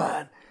every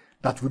man,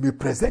 that we may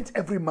present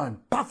every man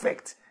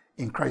perfect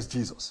in Christ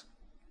Jesus.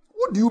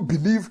 What do you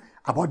believe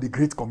about the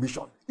Great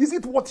Commission? Is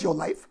it worth your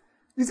life?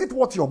 Is it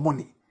worth your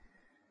money?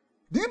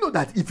 Do you know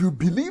that if you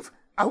believe,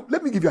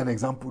 let me give you an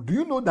example. Do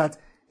you know that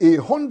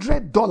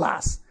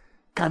 $100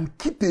 can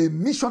keep a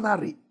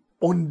missionary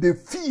on the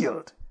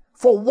field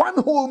for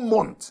 1 whole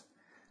month,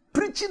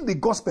 preaching the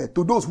gospel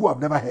to those who have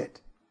never heard?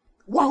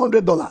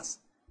 $100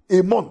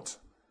 a month.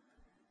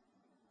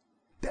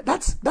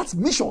 That's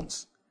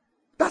missions.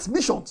 That's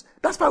missions.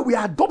 That's why we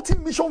are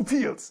adopting mission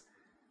fields.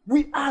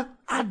 We are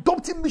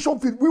adopting mission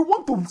fields. We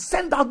want to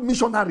send out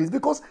missionaries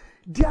because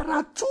there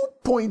are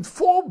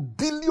 2.4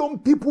 billion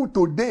people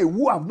today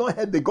who have not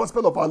heard the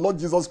gospel of our Lord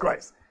Jesus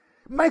Christ.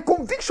 My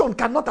conviction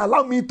cannot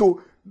allow me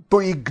to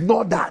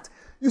ignore that.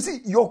 You see,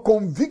 your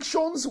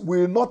convictions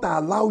will not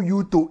allow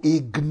you to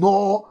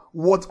ignore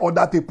what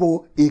other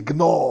people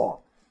ignore.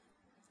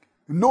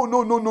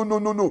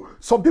 No.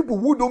 Some people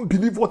who don't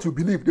believe what you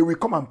believe, they will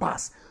come and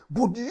pass.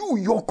 But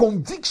your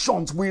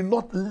convictions will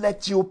not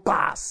let you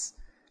pass.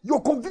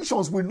 Your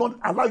convictions will not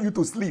allow you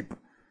to sleep.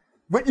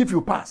 But if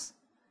you pass,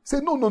 say,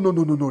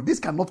 no, this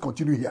cannot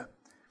continue here.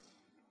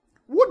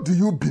 What do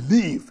you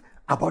believe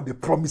about the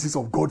promises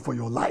of God for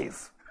your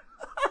life?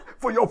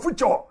 For your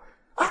future?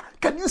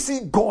 Can you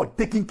see God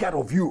taking care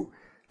of you?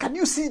 Can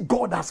you see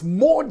God as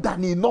more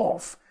than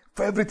enough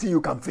for everything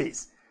you can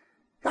face?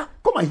 Come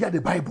and hear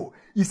the Bible.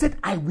 He said,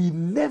 I will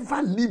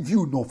never leave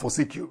you nor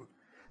forsake you.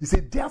 He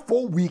said,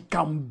 therefore we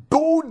can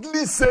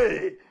boldly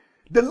say,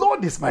 the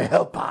Lord is my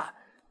helper.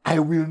 I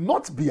will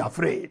not be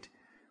afraid.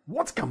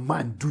 What can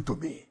man do to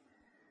me?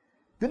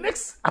 The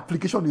next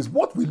application is,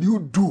 what will you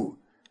do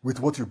with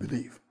what you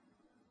believe?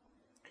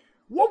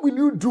 What will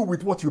you do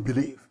with what you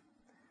believe?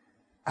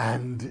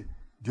 And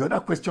the other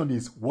question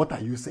is, what are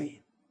you saying?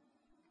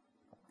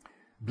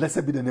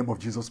 Blessed be the name of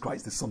Jesus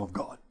Christ, the Son of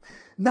God.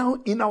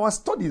 Now, in our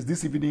studies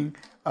this evening,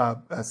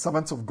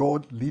 servants of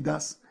God,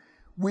 leaders,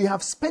 we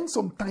have spent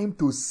some time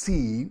to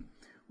see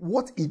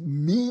what it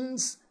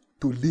means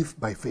to live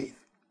by faith.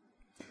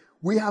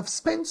 We have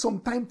spent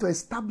some time to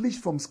establish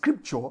from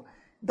Scripture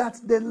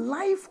that the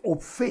life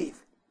of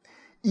faith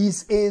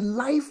is a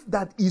life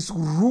that is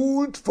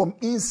ruled from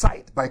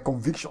inside by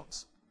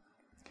convictions.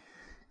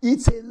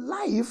 It's a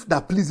life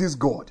that pleases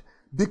God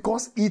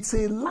because it's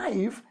a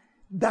life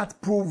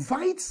that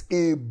provides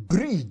a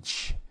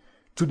bridge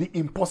to the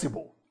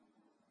impossible.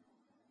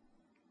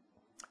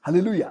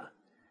 Hallelujah.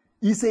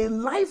 It's a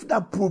life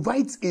that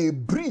provides a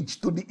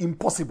bridge to the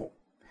impossible,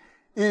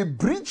 a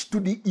bridge to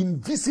the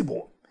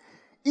invisible.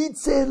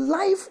 It's a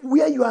life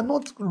where you are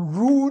not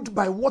ruled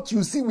by what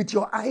you see with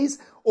your eyes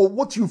or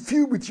what you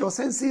feel with your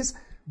senses,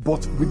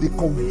 but with the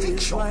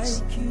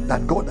convictions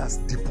that God has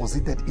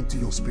deposited into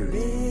your spirit.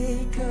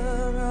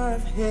 Maker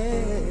of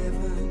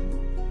heaven,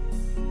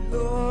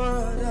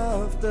 Lord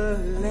of the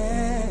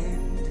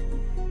land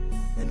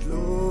and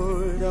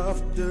Lord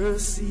of the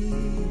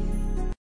sea.